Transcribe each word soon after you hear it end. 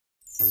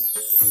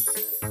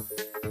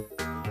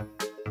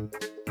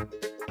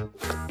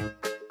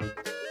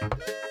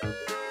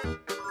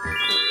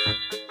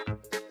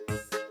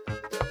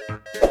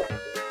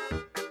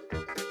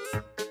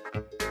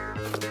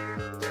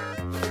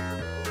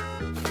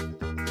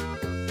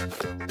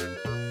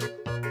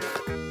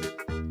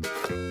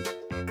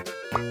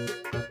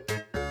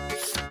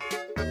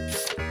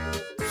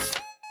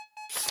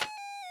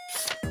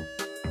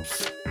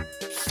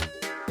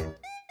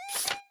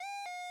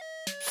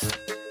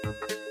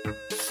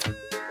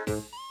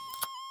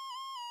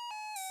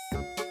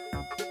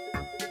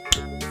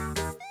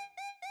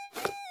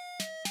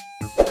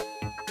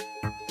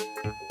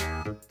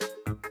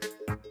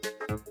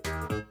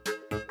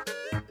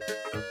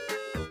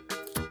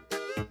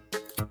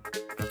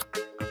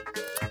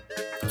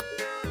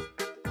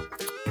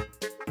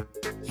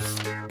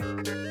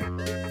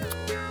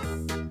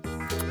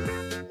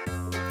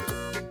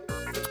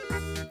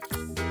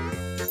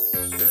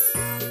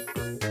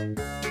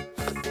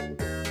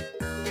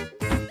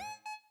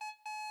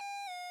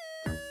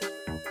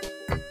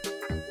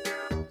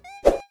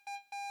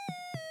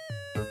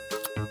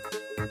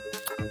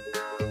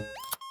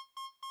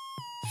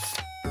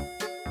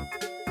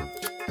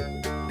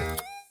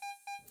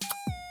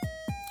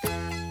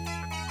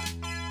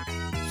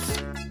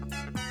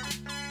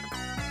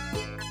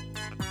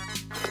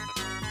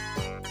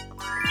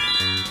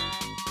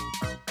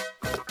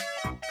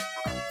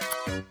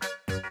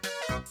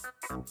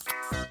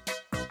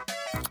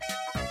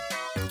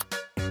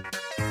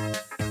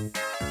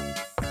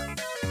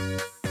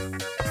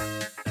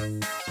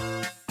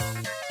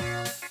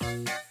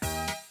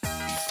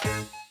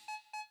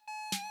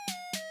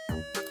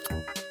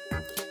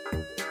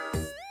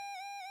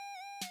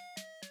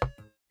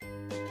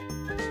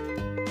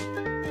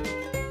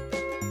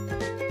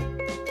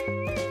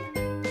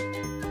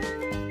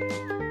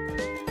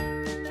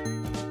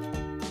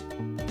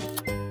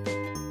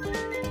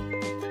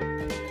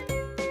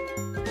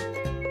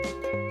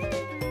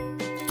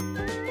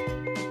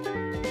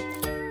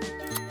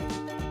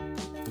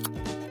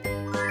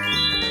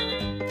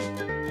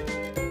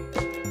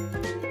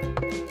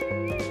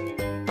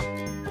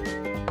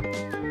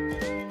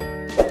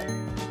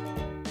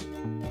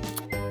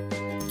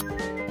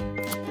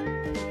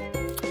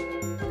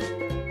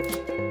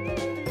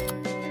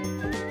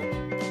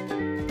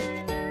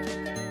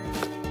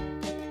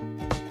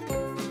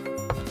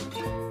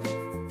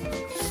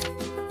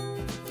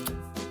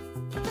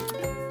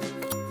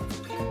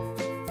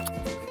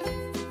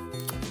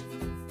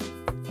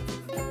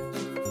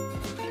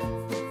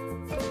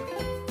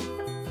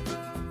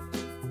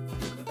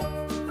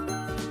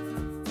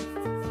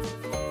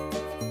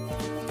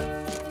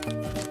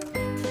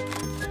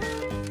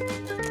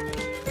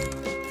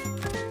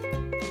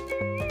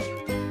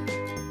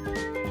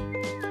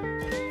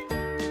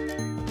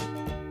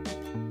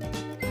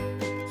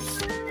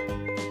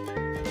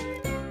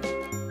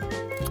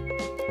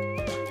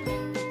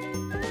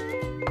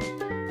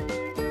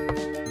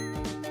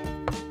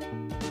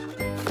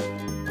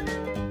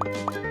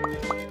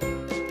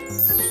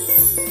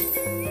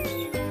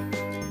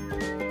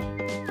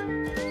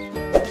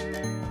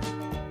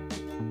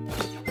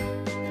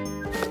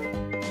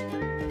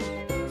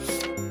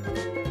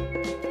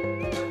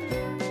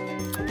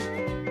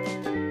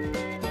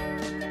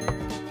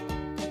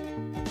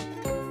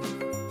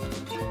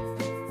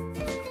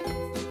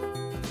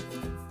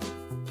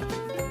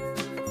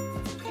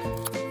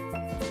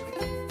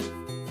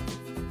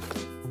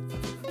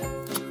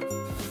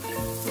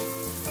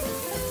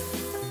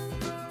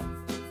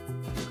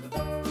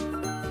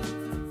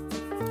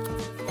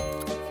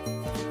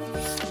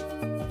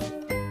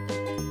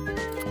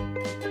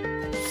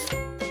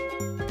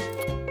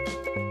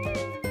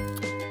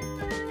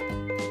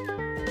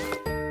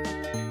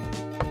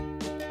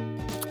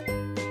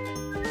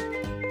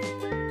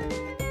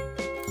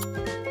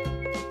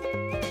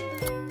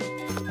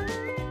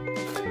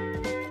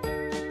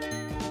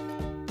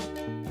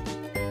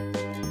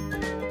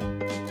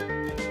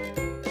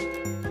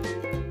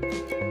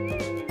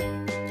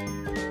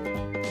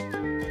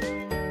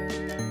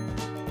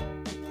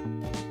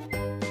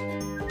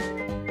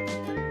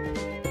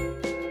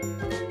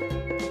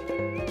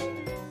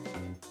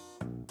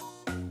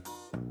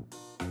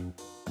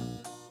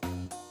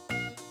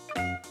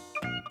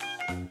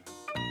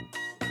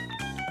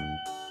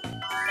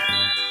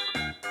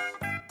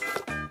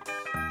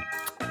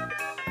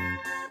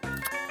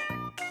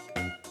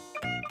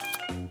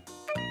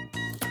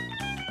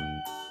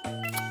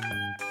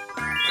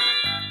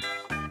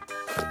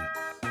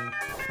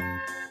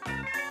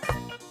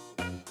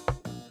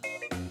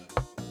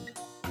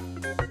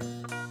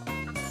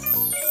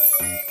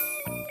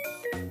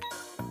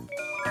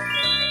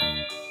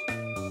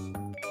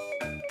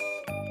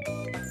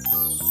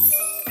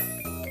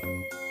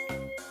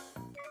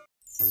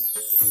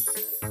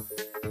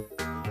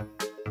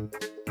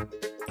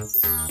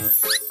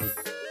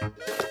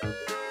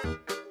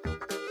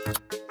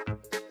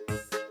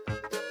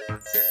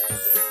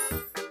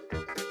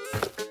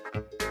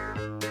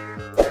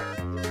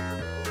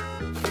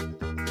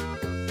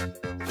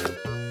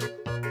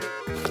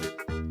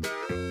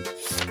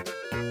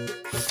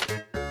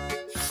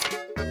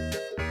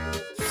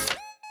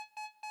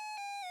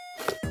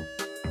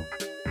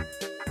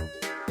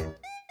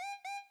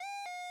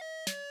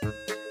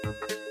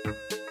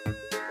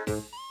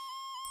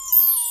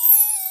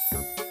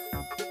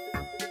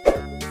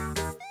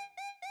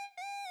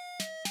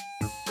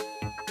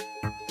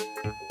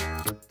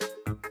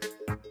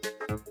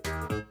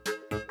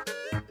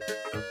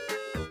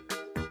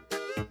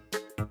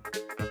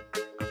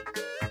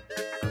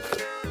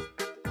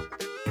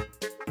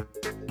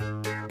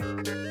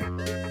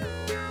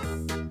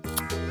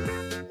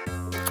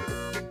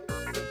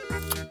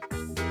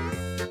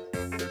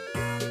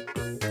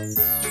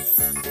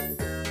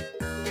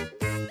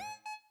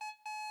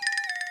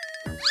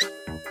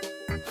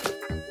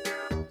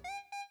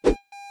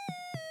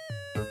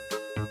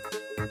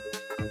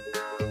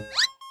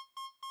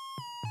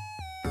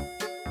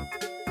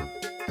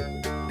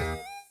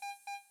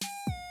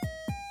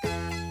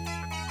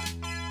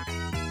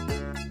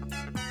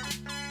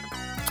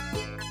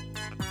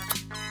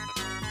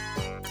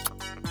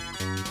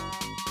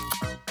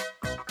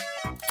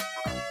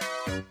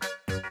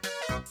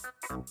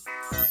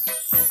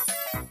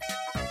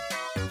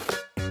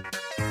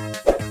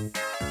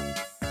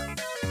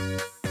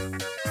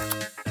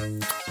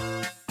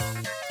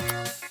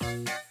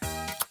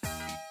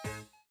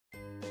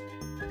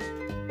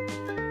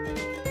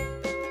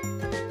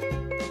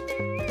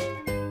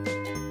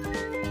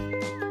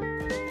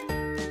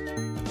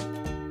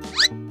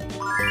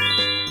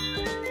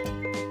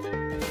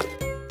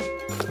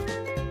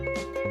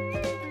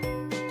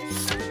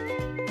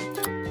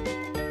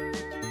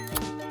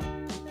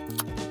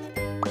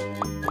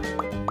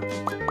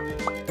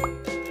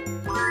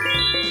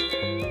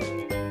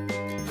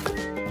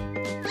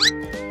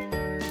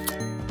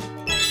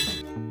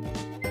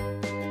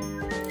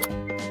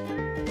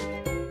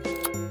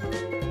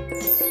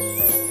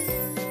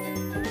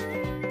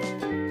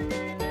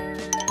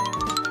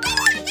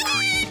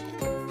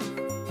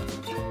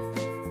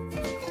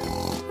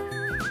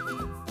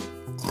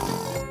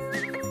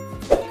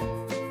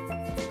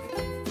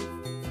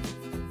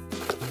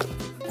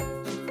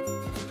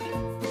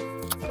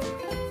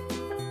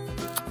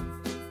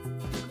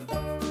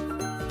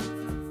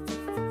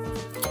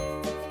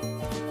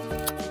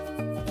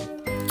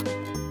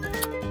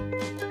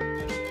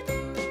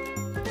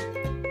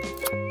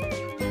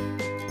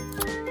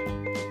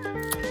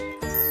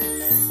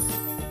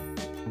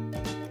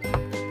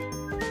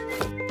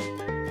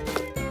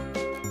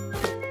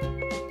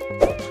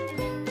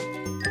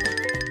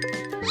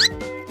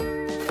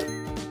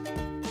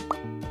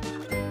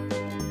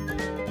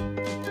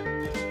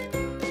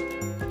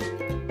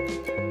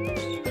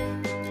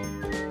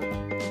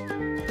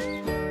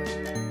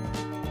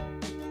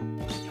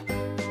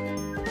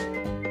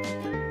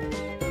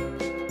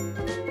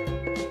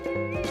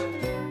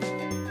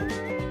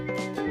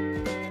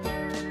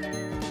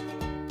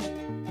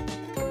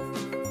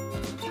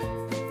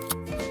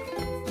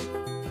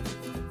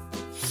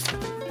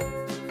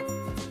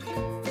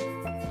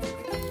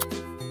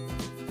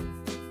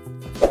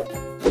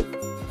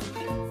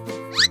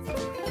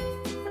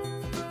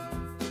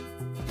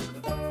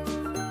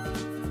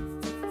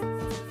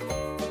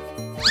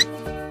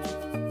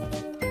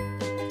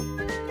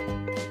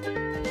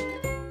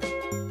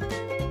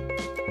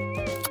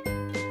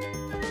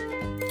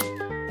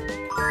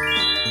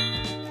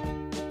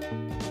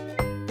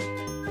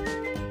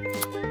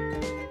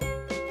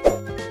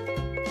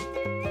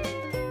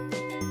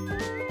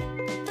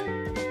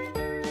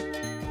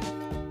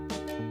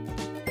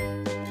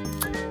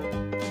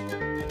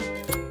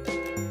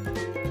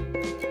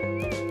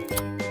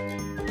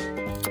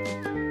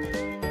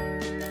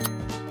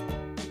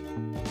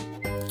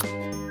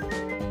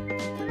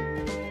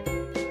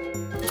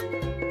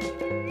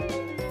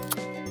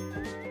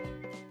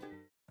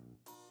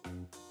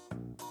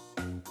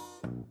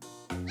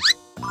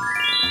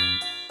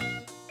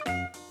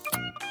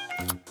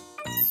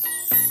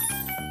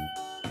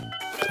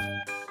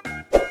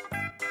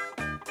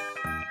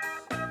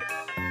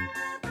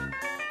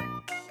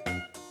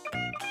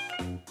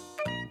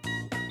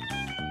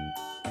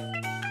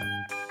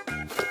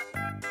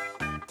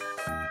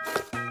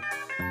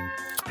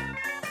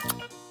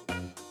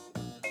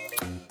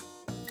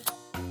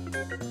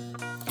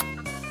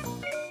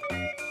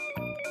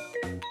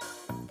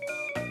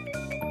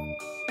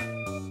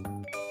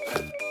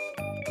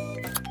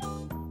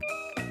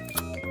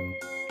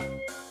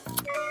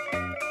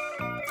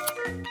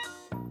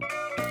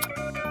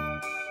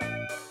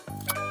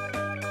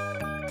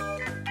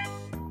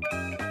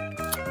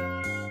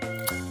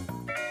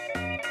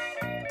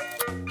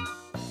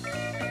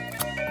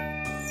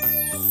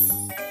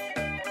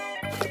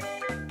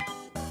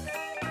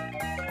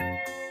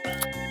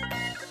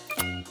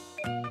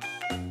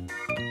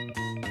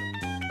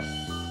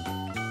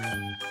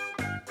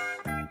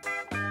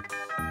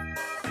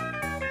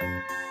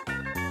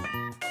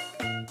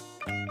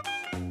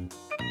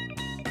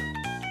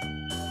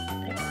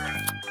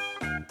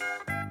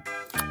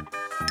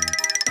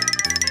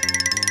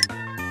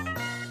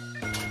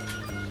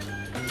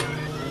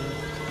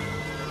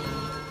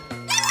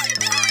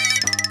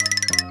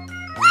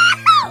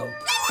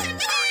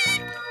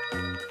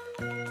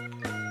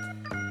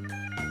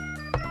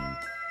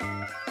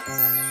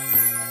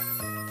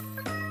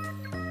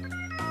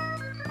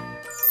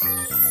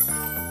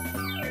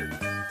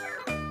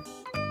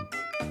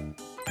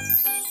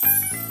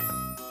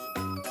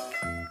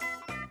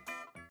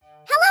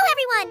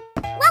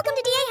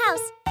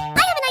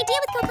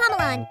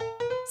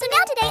So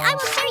now today I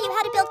will show you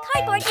how to build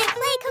cardboard and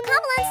clay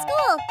Cocomelon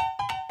School.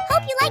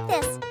 Hope you like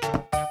this.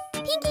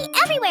 Pinky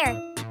everywhere.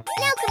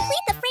 Now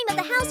complete the frame of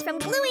the house from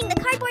gluing the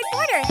cardboard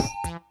border.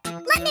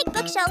 Let's make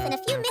bookshelf and a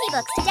few mini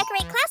books to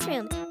decorate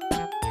classroom.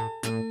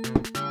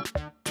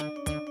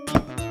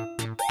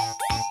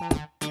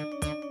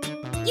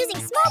 using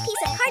small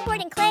piece of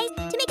cardboard and clay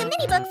to make a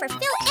mini book for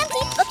Fill Empty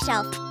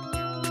Bookshelf.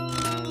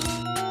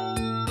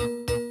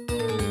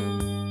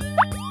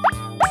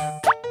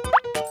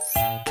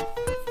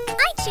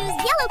 I choose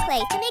yellow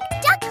clay to make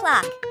Duck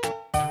Clock.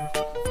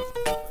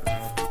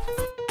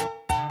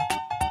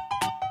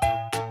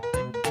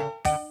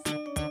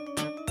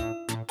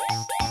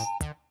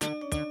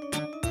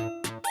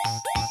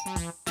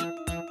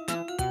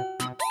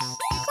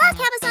 Clock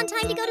have us on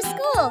time to go to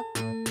school.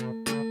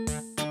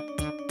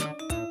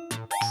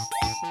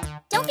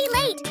 Don't be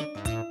late.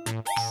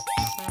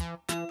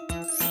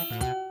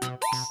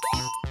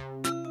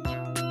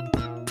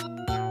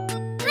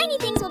 Tiny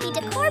things will be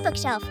decor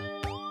bookshelf.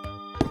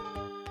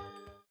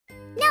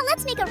 Now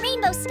let's make a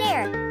rainbow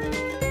stair.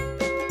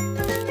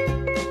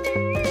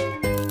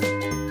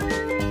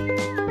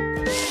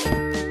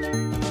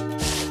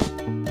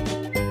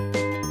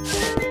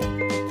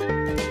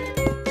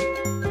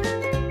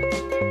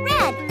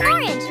 Red,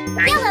 orange,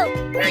 yellow,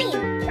 green,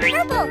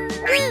 purple,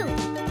 blue.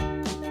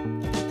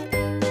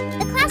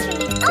 The classroom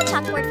needs all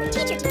chalkboard for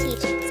teacher to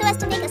teach, so as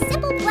to make a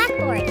simple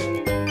blackboard.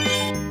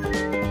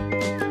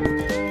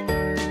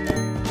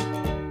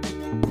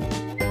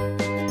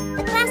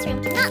 The classroom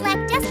cannot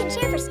lack desk and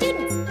chair for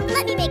students.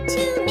 Let me make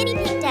 2 mini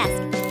pink desks.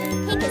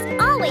 Pink is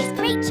always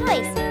great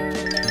choice.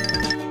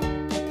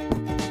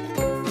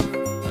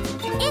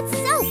 It's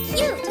so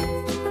cute!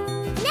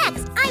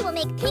 Next, I will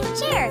make pink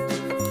chair.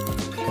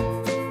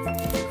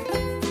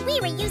 We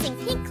were using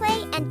pink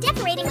clay and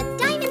decorating with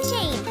diamond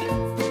chain.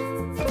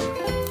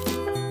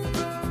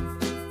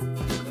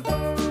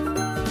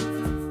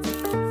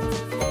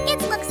 It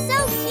looks so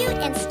cute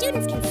and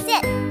students can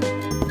sit.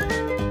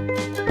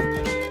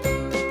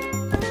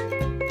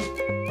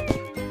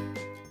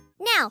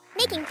 Now,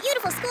 making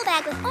beautiful school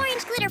bag with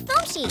orange glitter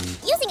foam sheet,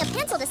 using a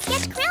pencil to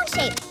sketch crown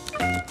shape.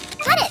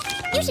 Cut it!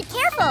 You should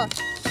careful!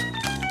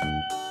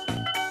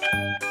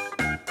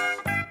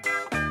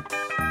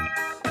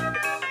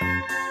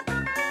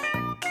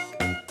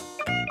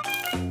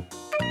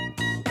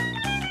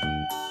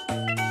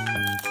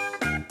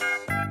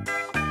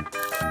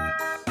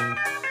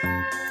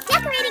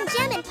 Decorating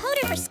gem and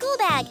powder for school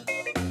bag.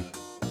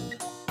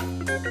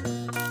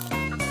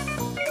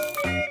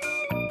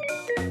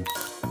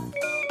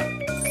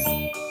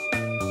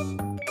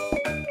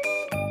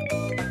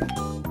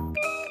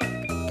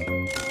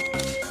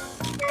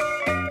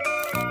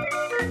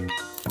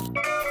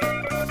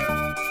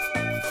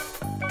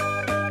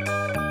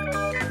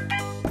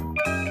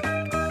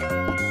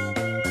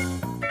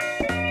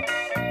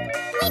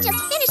 We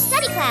just finished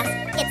study class.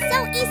 It's so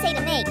easy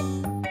to make.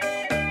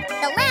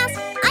 The last,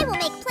 I will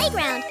make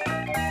playground.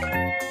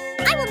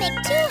 I will make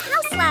 2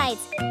 house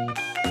slides.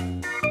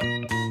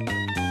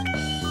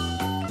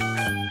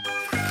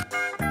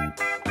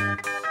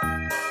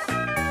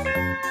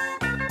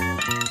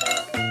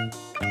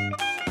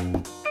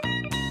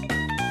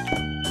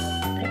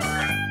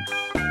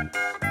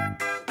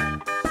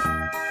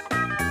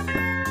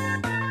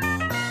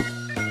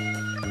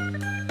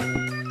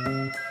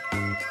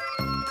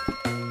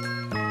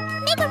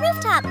 Make a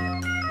rooftop.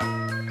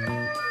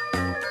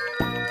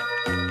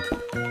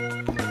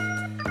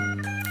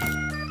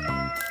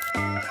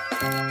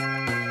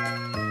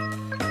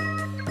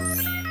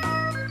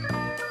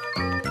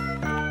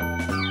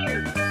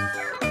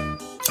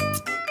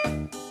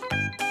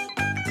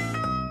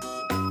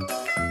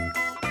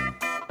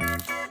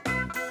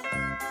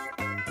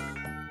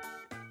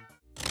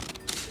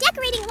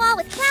 Decorating wall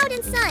with cloud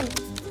and sun.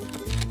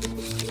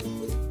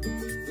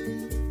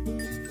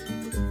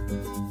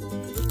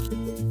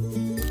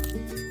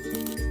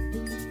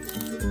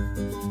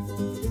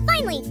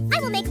 Finally, I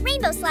will make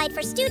rainbow slide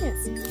for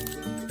students.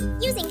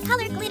 Using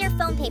color glitter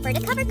foam paper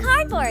to cover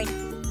cardboard.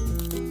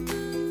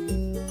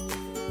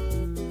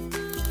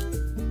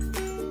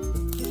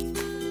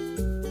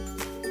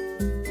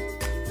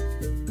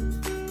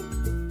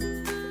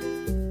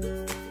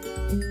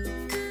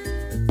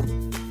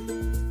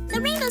 The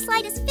rainbow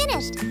slide is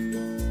finished.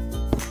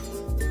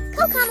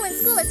 DongAnh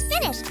School is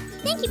finished.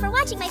 Thank you for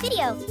watching my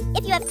video.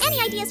 If you have any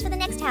ideas for the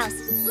next house,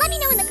 let me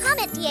know in the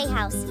comment DA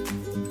house.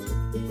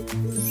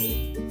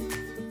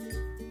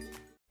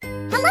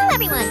 Hello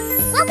everyone!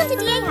 Welcome to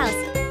DA House.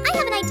 I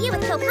have an idea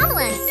with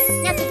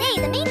DongAnh. Now today,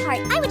 the main part,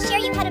 I would share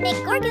you how to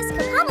make gorgeous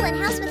DongAnh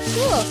house with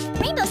pool,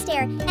 rainbow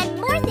stair, and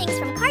more things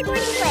from cardboard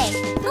and clay.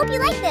 Hope you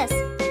like this.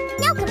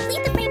 Now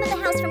complete the frame of the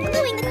house from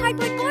gluing the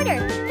cardboard border.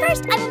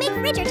 First, I will make a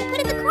ridger to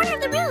put in the corner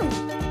of the room,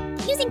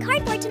 using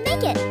cardboard to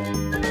make it.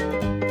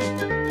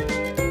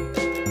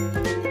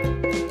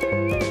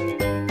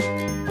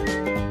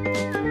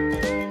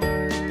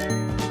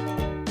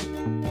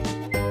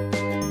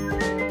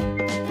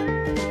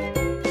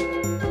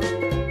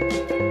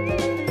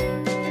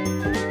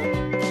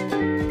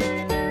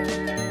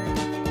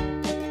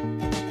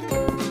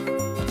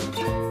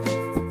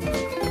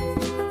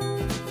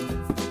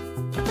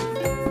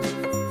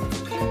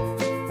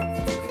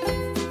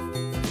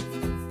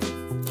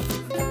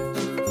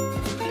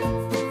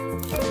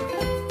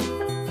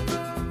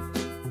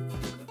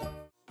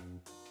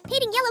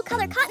 Painting yellow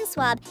color cotton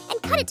swab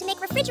and cut it to make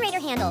refrigerator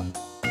handle.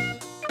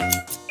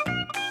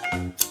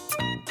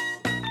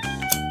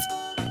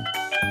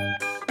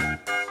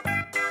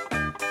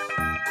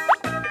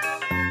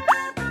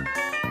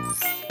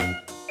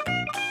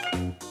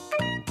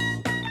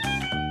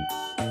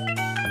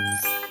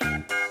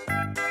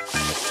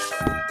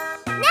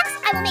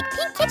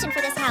 kitchen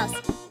for this house.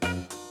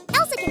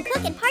 Elsa can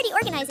cook and party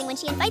organizing when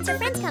she invites her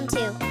friends come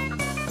too.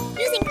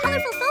 Using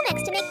colorful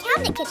Fomex to make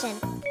cabinet kitchen.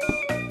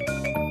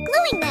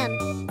 Gluing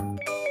them.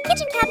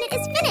 Kitchen cabinet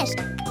is finished.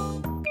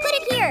 Put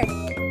it here.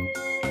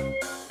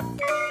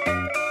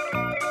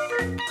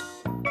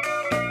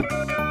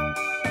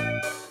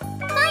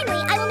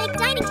 Finally, I will make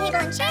dining table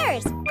and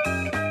chairs.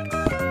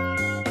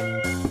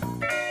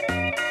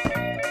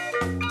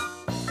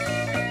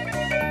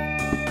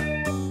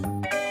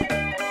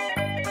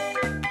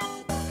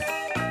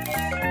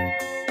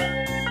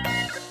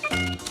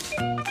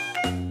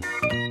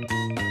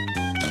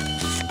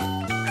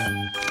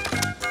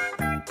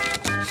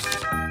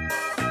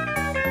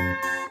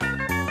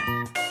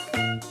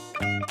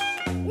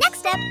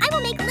 I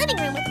will make living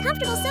room with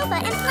comfortable sofa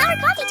and flower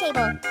coffee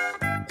table.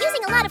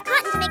 Using a lot of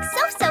cotton to make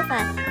sofa.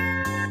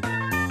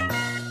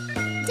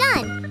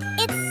 Done.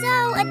 It's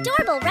so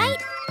adorable, right?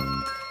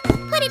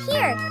 Put it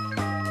here.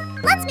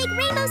 Let's make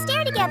rainbow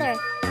stair together.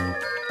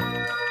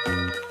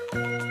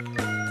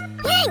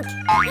 Pink,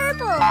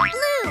 purple,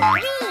 blue,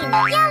 green,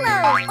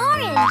 yellow,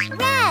 orange,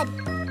 red.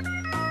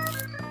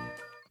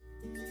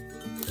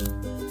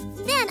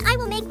 Then I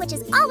will make which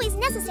is always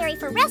necessary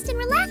for rest and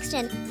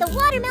relaxation, the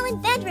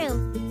watermelon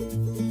bedroom.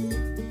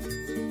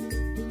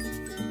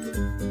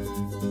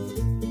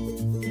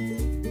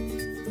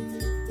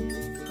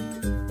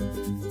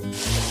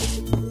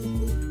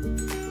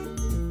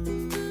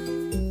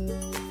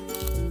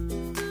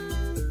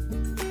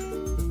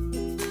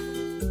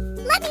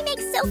 Let me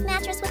make sofa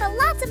mattress with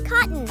lots of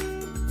cotton.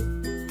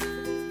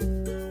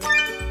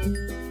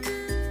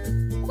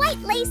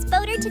 White lace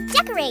border to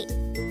decorate.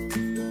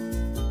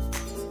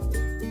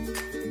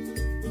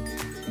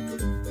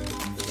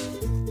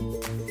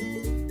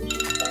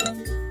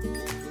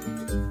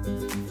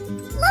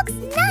 Looks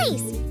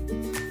nice!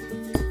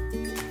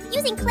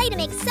 Using clay to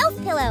make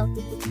sofa pillow.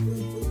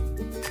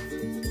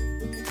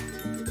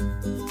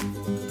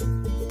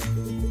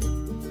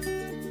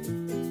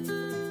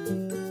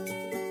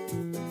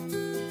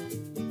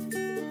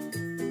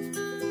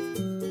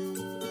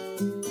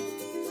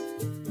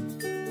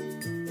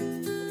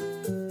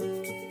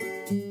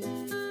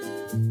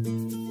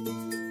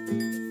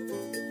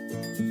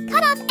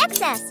 Cut off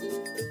excess.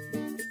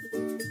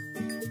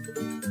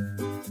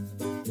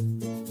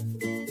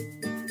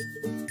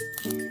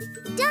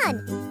 Done.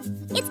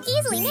 It's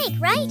easily made,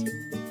 right?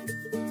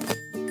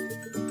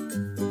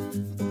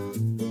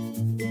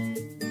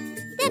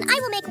 Then I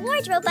will make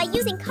wardrobe by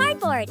using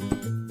cardboard.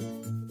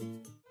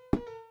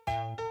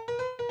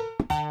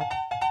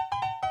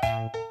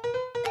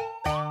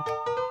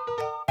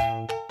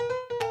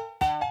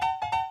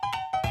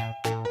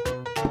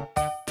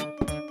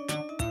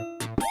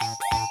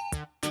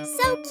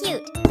 So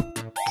cute.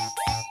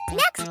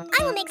 Next,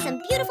 I will make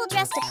some beautiful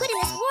dress to put in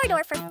this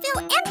wardrobe for fill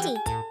empty.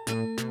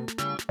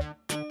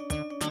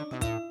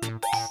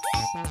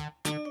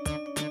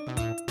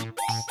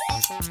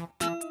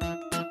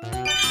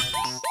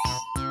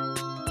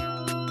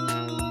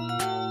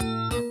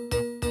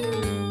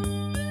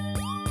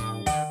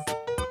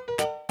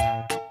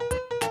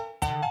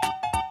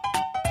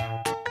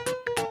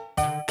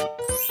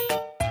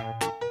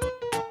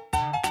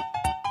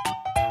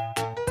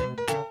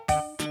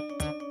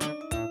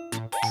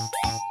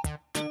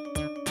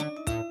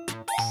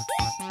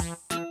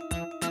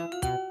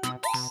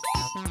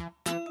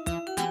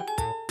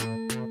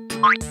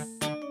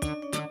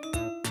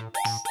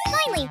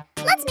 Finally,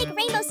 let's make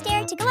rainbow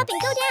stair to go up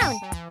and go down.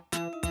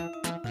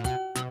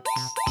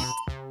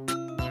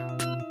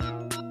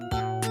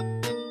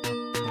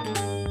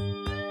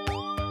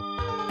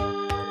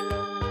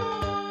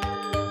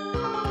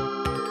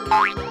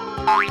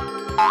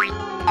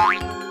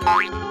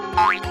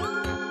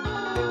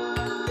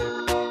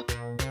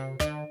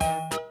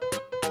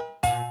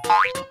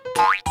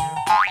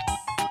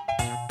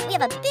 We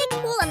have a big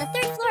pool on the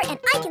 3rd floor and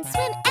I can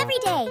swim every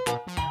day.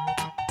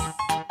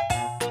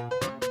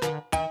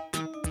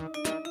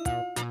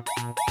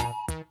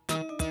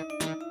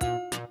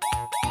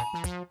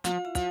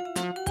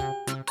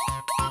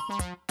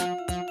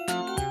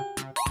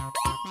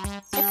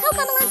 The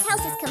Cocomelon's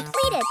house is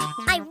completed.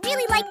 I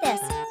really like this.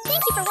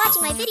 Thank you for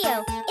watching my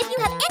video. If you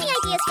have any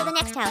ideas for the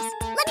next house,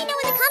 let me know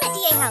in the comment,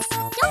 DA House.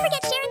 Don't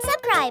forget share and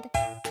subscribe.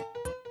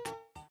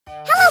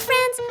 Hello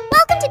friends,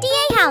 welcome to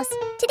DA House.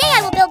 Today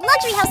I will build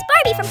luxury house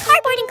Barbie from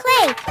cardboard and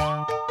clay.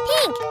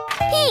 Pink,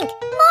 pink,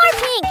 more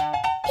pink.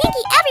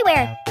 Pinky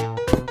everywhere.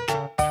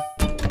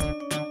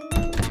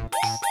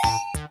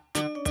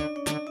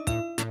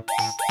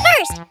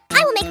 First,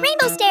 I will make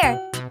rainbow stair.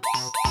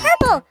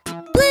 Purple,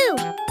 blue,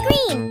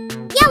 green,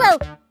 yellow,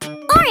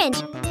 orange,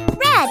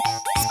 red,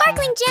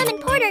 sparkling gem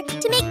and porter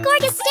to make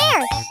gorgeous stair.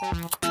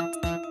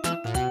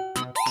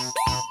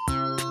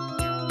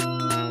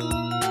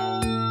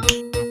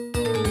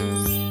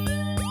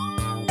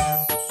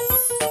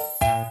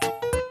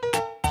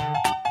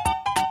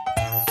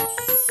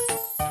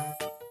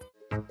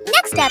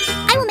 Next step,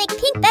 I will make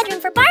pink bedroom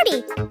for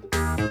Barbie.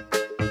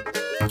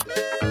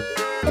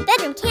 The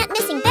bedroom can't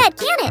missing bed,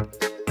 can it?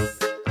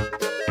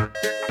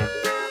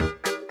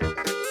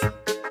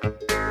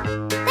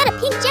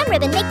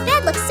 ribbon make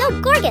bed look so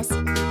gorgeous.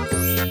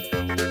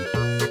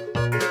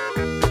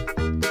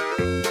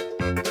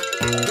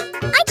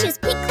 I choose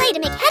pink clay to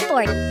make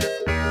headboard.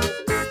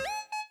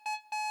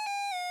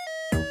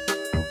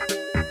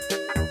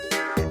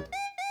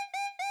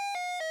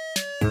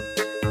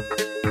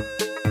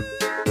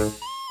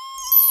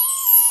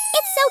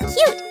 It's so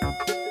cute.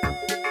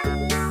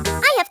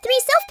 I have 3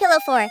 self-pillow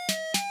for.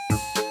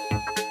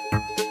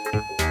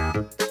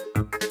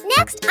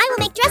 Next, I will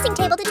make dressing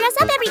table to dress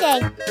up every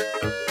day.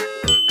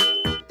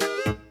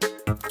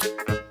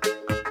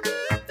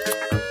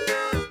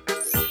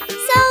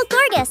 So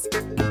gorgeous.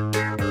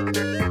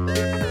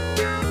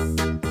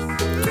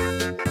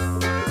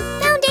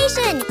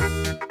 Foundation.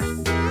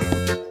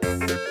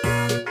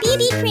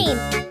 BB cream.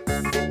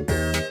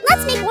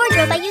 Let's make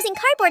wardrobe by using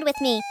cardboard with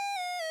me.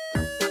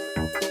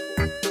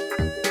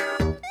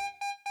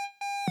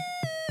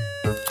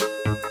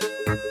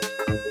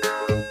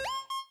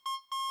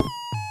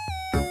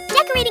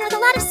 Decorating with a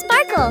lot of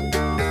sparkle.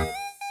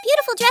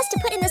 Beautiful dress to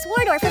put in this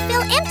wardrobe for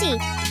Phil empty.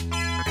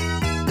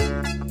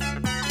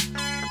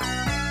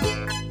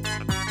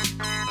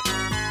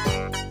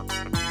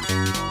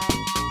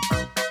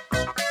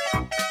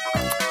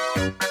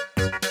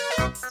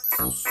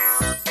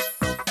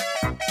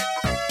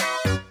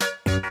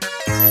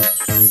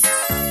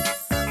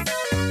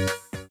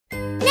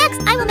 Next,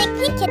 I will make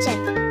pink kitchen.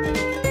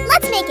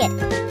 Let's make it.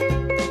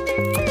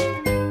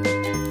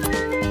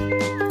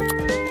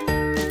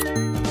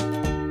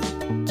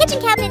 Kitchen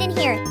cabinet in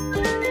here.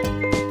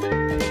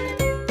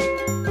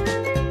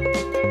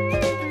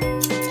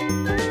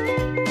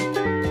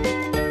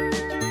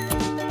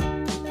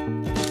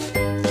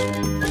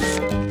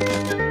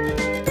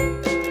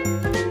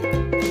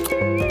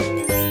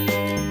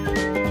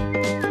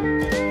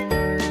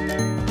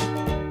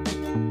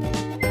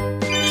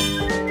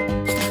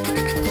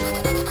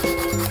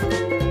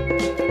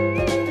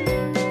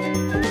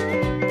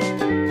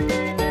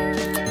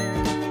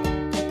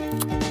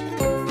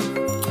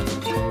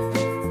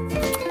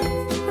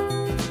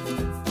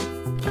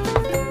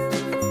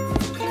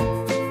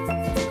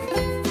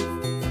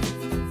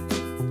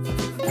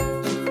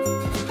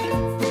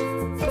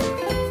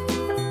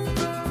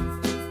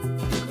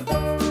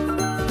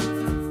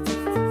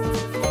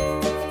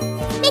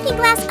 Making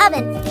glass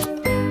oven.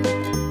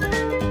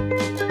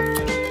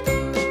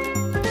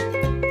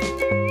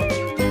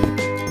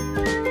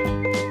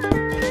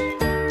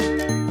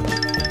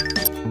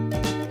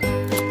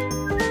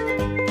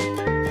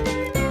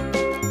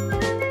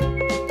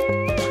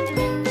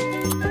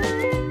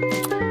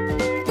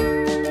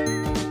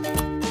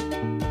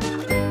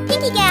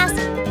 Pinky gas.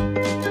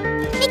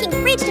 Making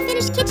fridge to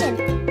finish kitchen.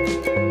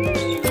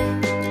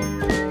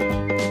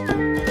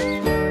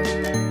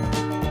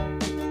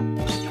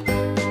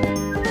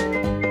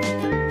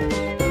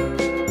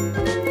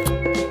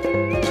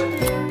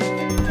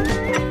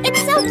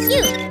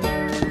 Cute.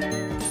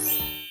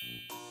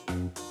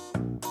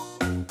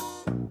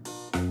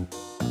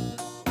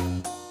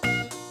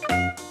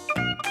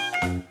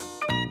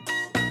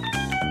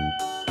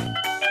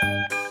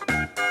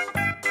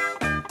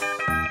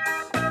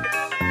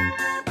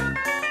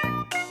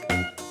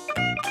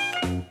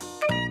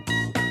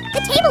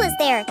 The table is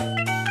there.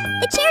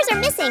 The chairs are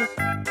missing.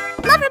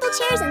 Lovable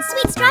chairs and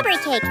sweet strawberry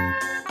cake.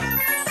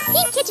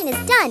 Pink kitchen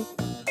is done.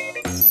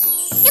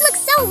 It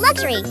looks so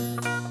luxury.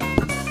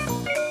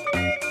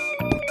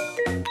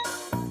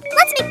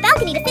 Let's make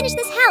balcony to finish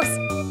this house.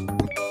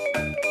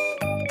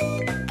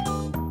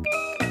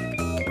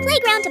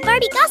 Playground to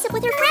Barbie gossip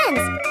with her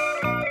friends.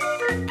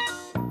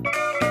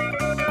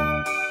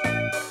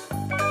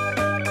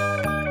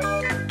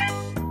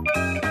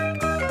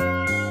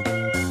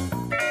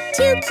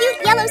 Two cute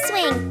yellow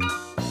swing.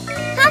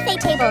 Cafe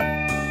table.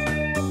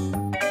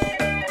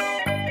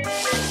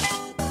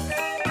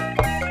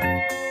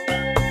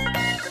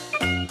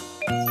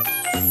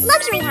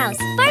 Luxury house.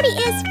 Barbie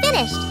is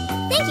finished.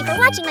 Thank you for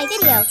watching my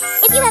video.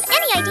 If you have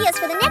any ideas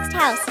for the next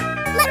house,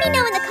 let me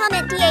know in the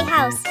comment DA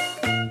house.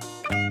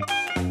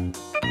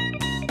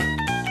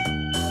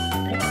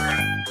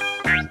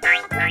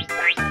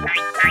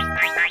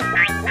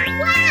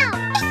 Wow!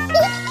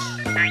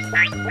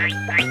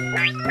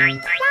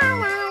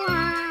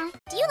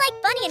 Do you like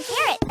Bunny and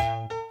Carrot?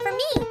 For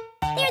me,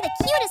 they are the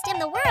cutest in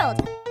the world.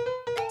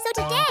 So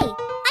today,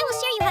 I will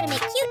show you how to make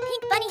cute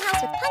pink bunny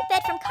house with punk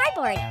bed from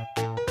cardboard.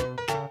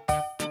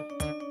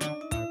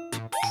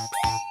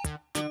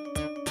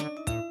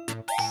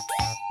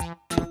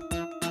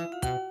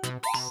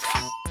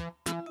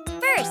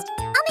 First,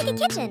 I'll make a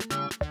kitchen.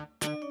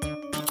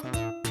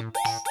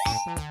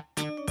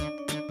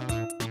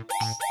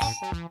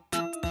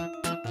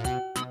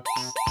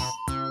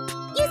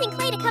 Using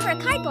clay to cover a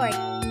cardboard.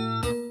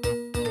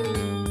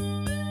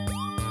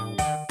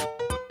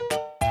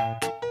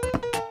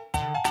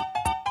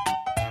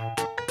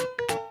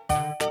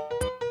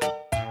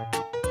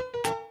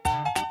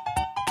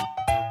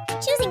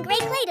 Choosing gray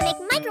clay to make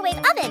microwave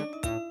oven.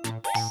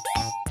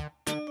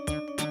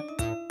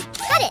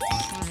 Cut it.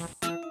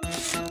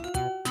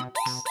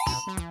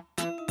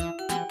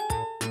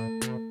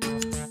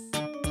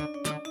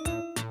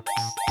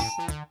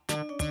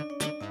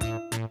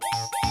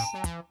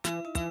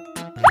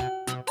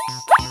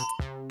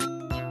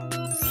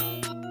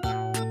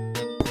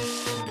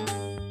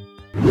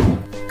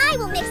 I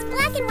will mix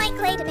black and white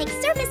clay to make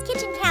surface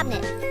kitchen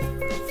cabinet.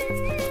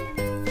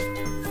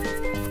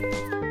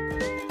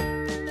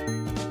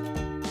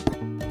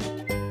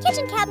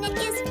 Kitchen cabinet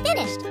is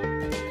finished.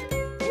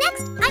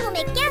 Next, I will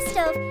make gas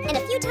stove and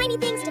a few tiny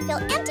things to fill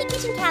empty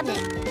kitchen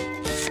cabinet.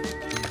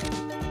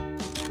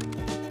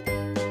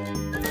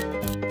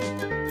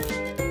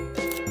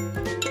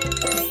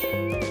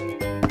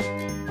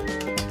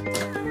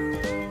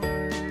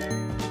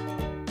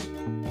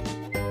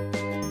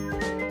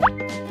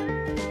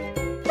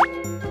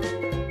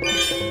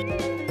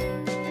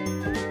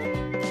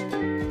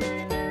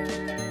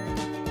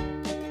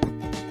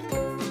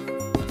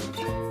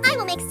 I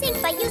will make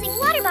sink by using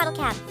water bottle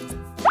cap.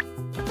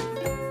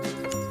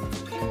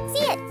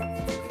 See it?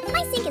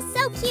 My sink is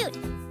so cute.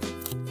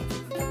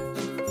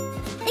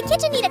 The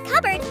kitchen needs a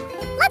cupboard.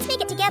 Let's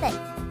make it together.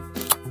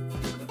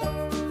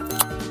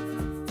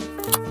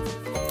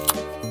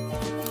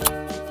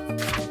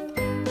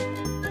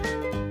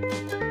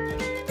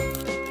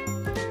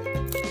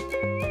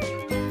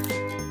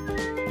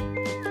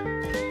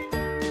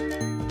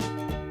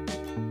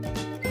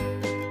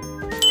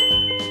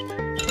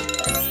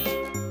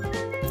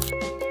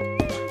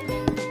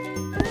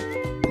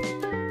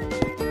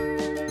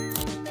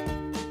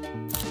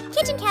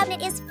 Kitchen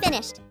cabinet is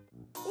finished.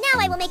 Now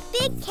I will make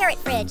big carrot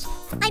fridge.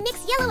 I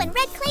mix yellow and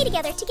red clay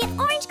together to get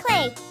orange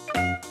clay.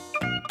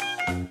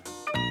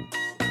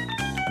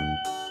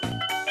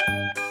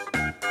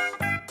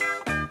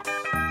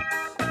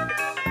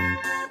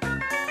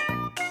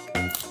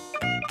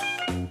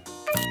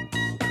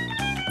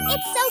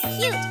 It's so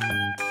cute.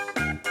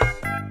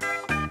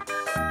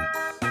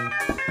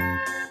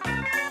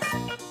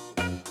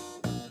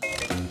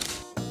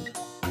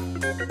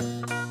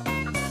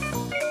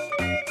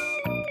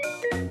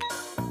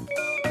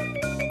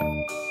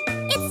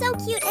 It's so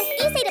cute and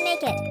easy to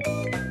make it.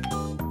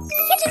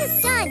 Kitchen is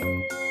done.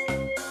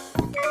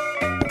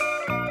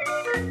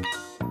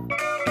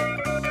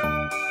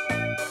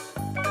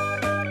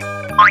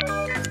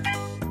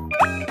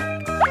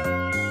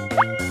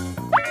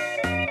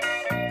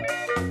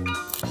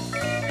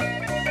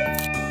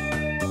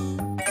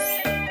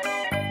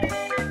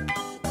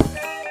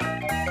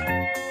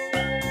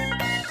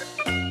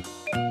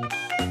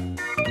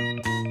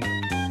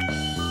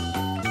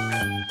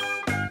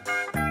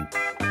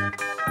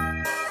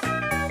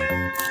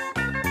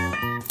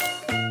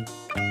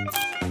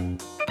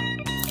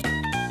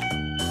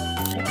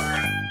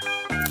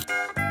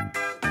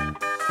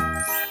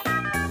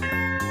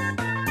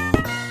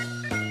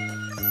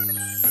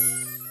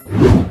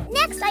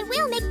 Next, I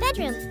will make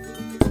bedroom.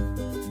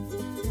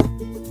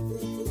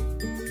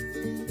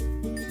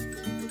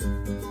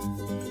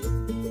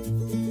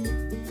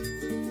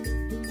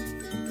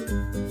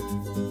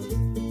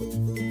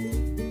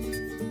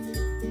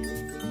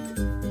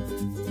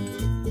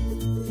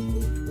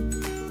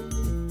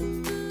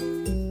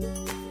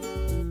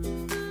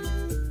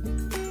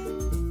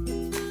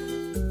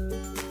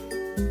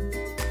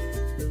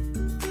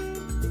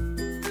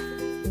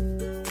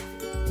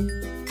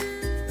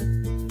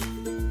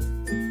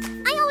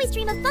 I always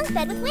dream of bunk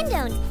bed with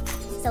windows,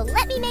 so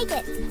let me make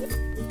it.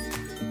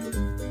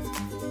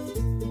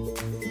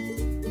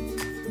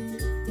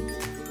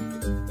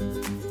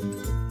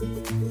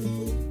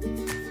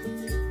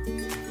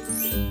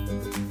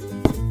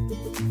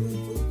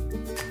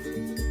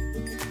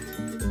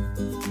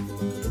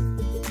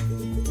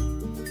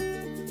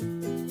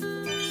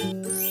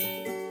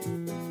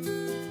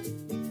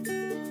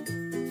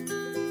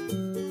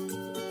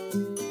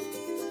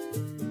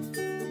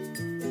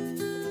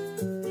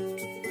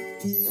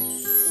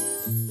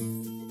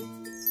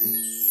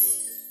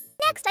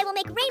 Next, I will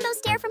make rainbow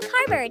stair from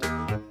cardboard.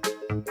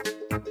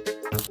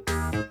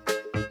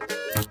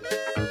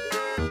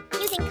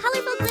 Using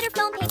colorful glitter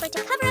foam paper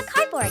to cover a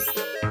cardboard.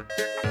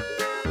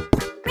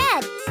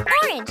 Red,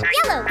 orange,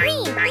 yellow,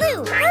 green,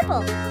 blue,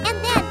 purple. And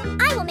then,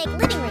 I will make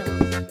living room.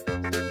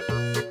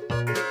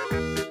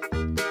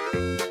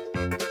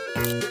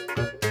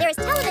 There is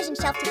television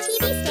shelf to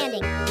TV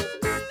standing.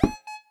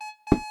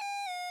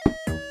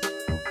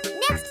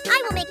 Next,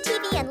 I will make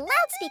TV and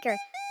loudspeaker.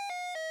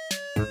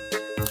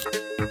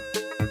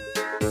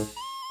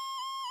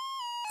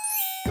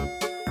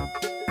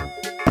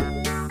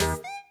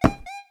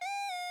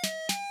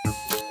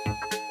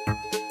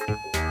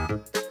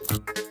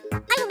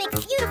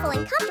 Beautiful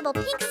and comfortable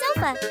pink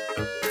sofa.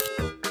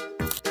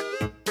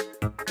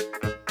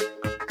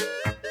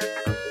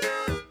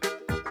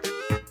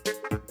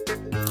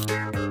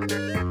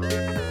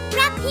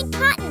 Wrap pink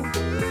cotton.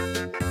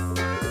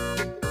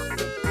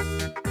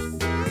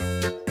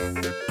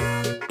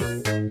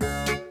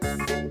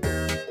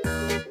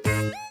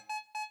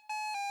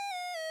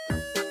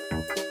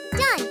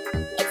 Done.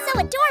 It's so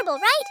adorable,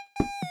 right?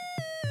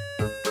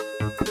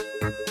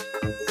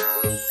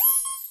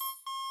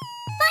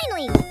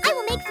 Finally, I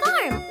will make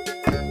farm.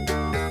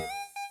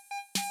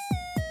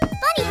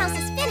 Bunny house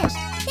is finished.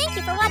 Thank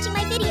you for watching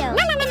my video.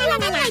 If you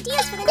have any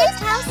ideas for the next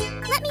house,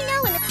 let me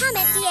know in the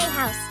comment DA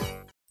house.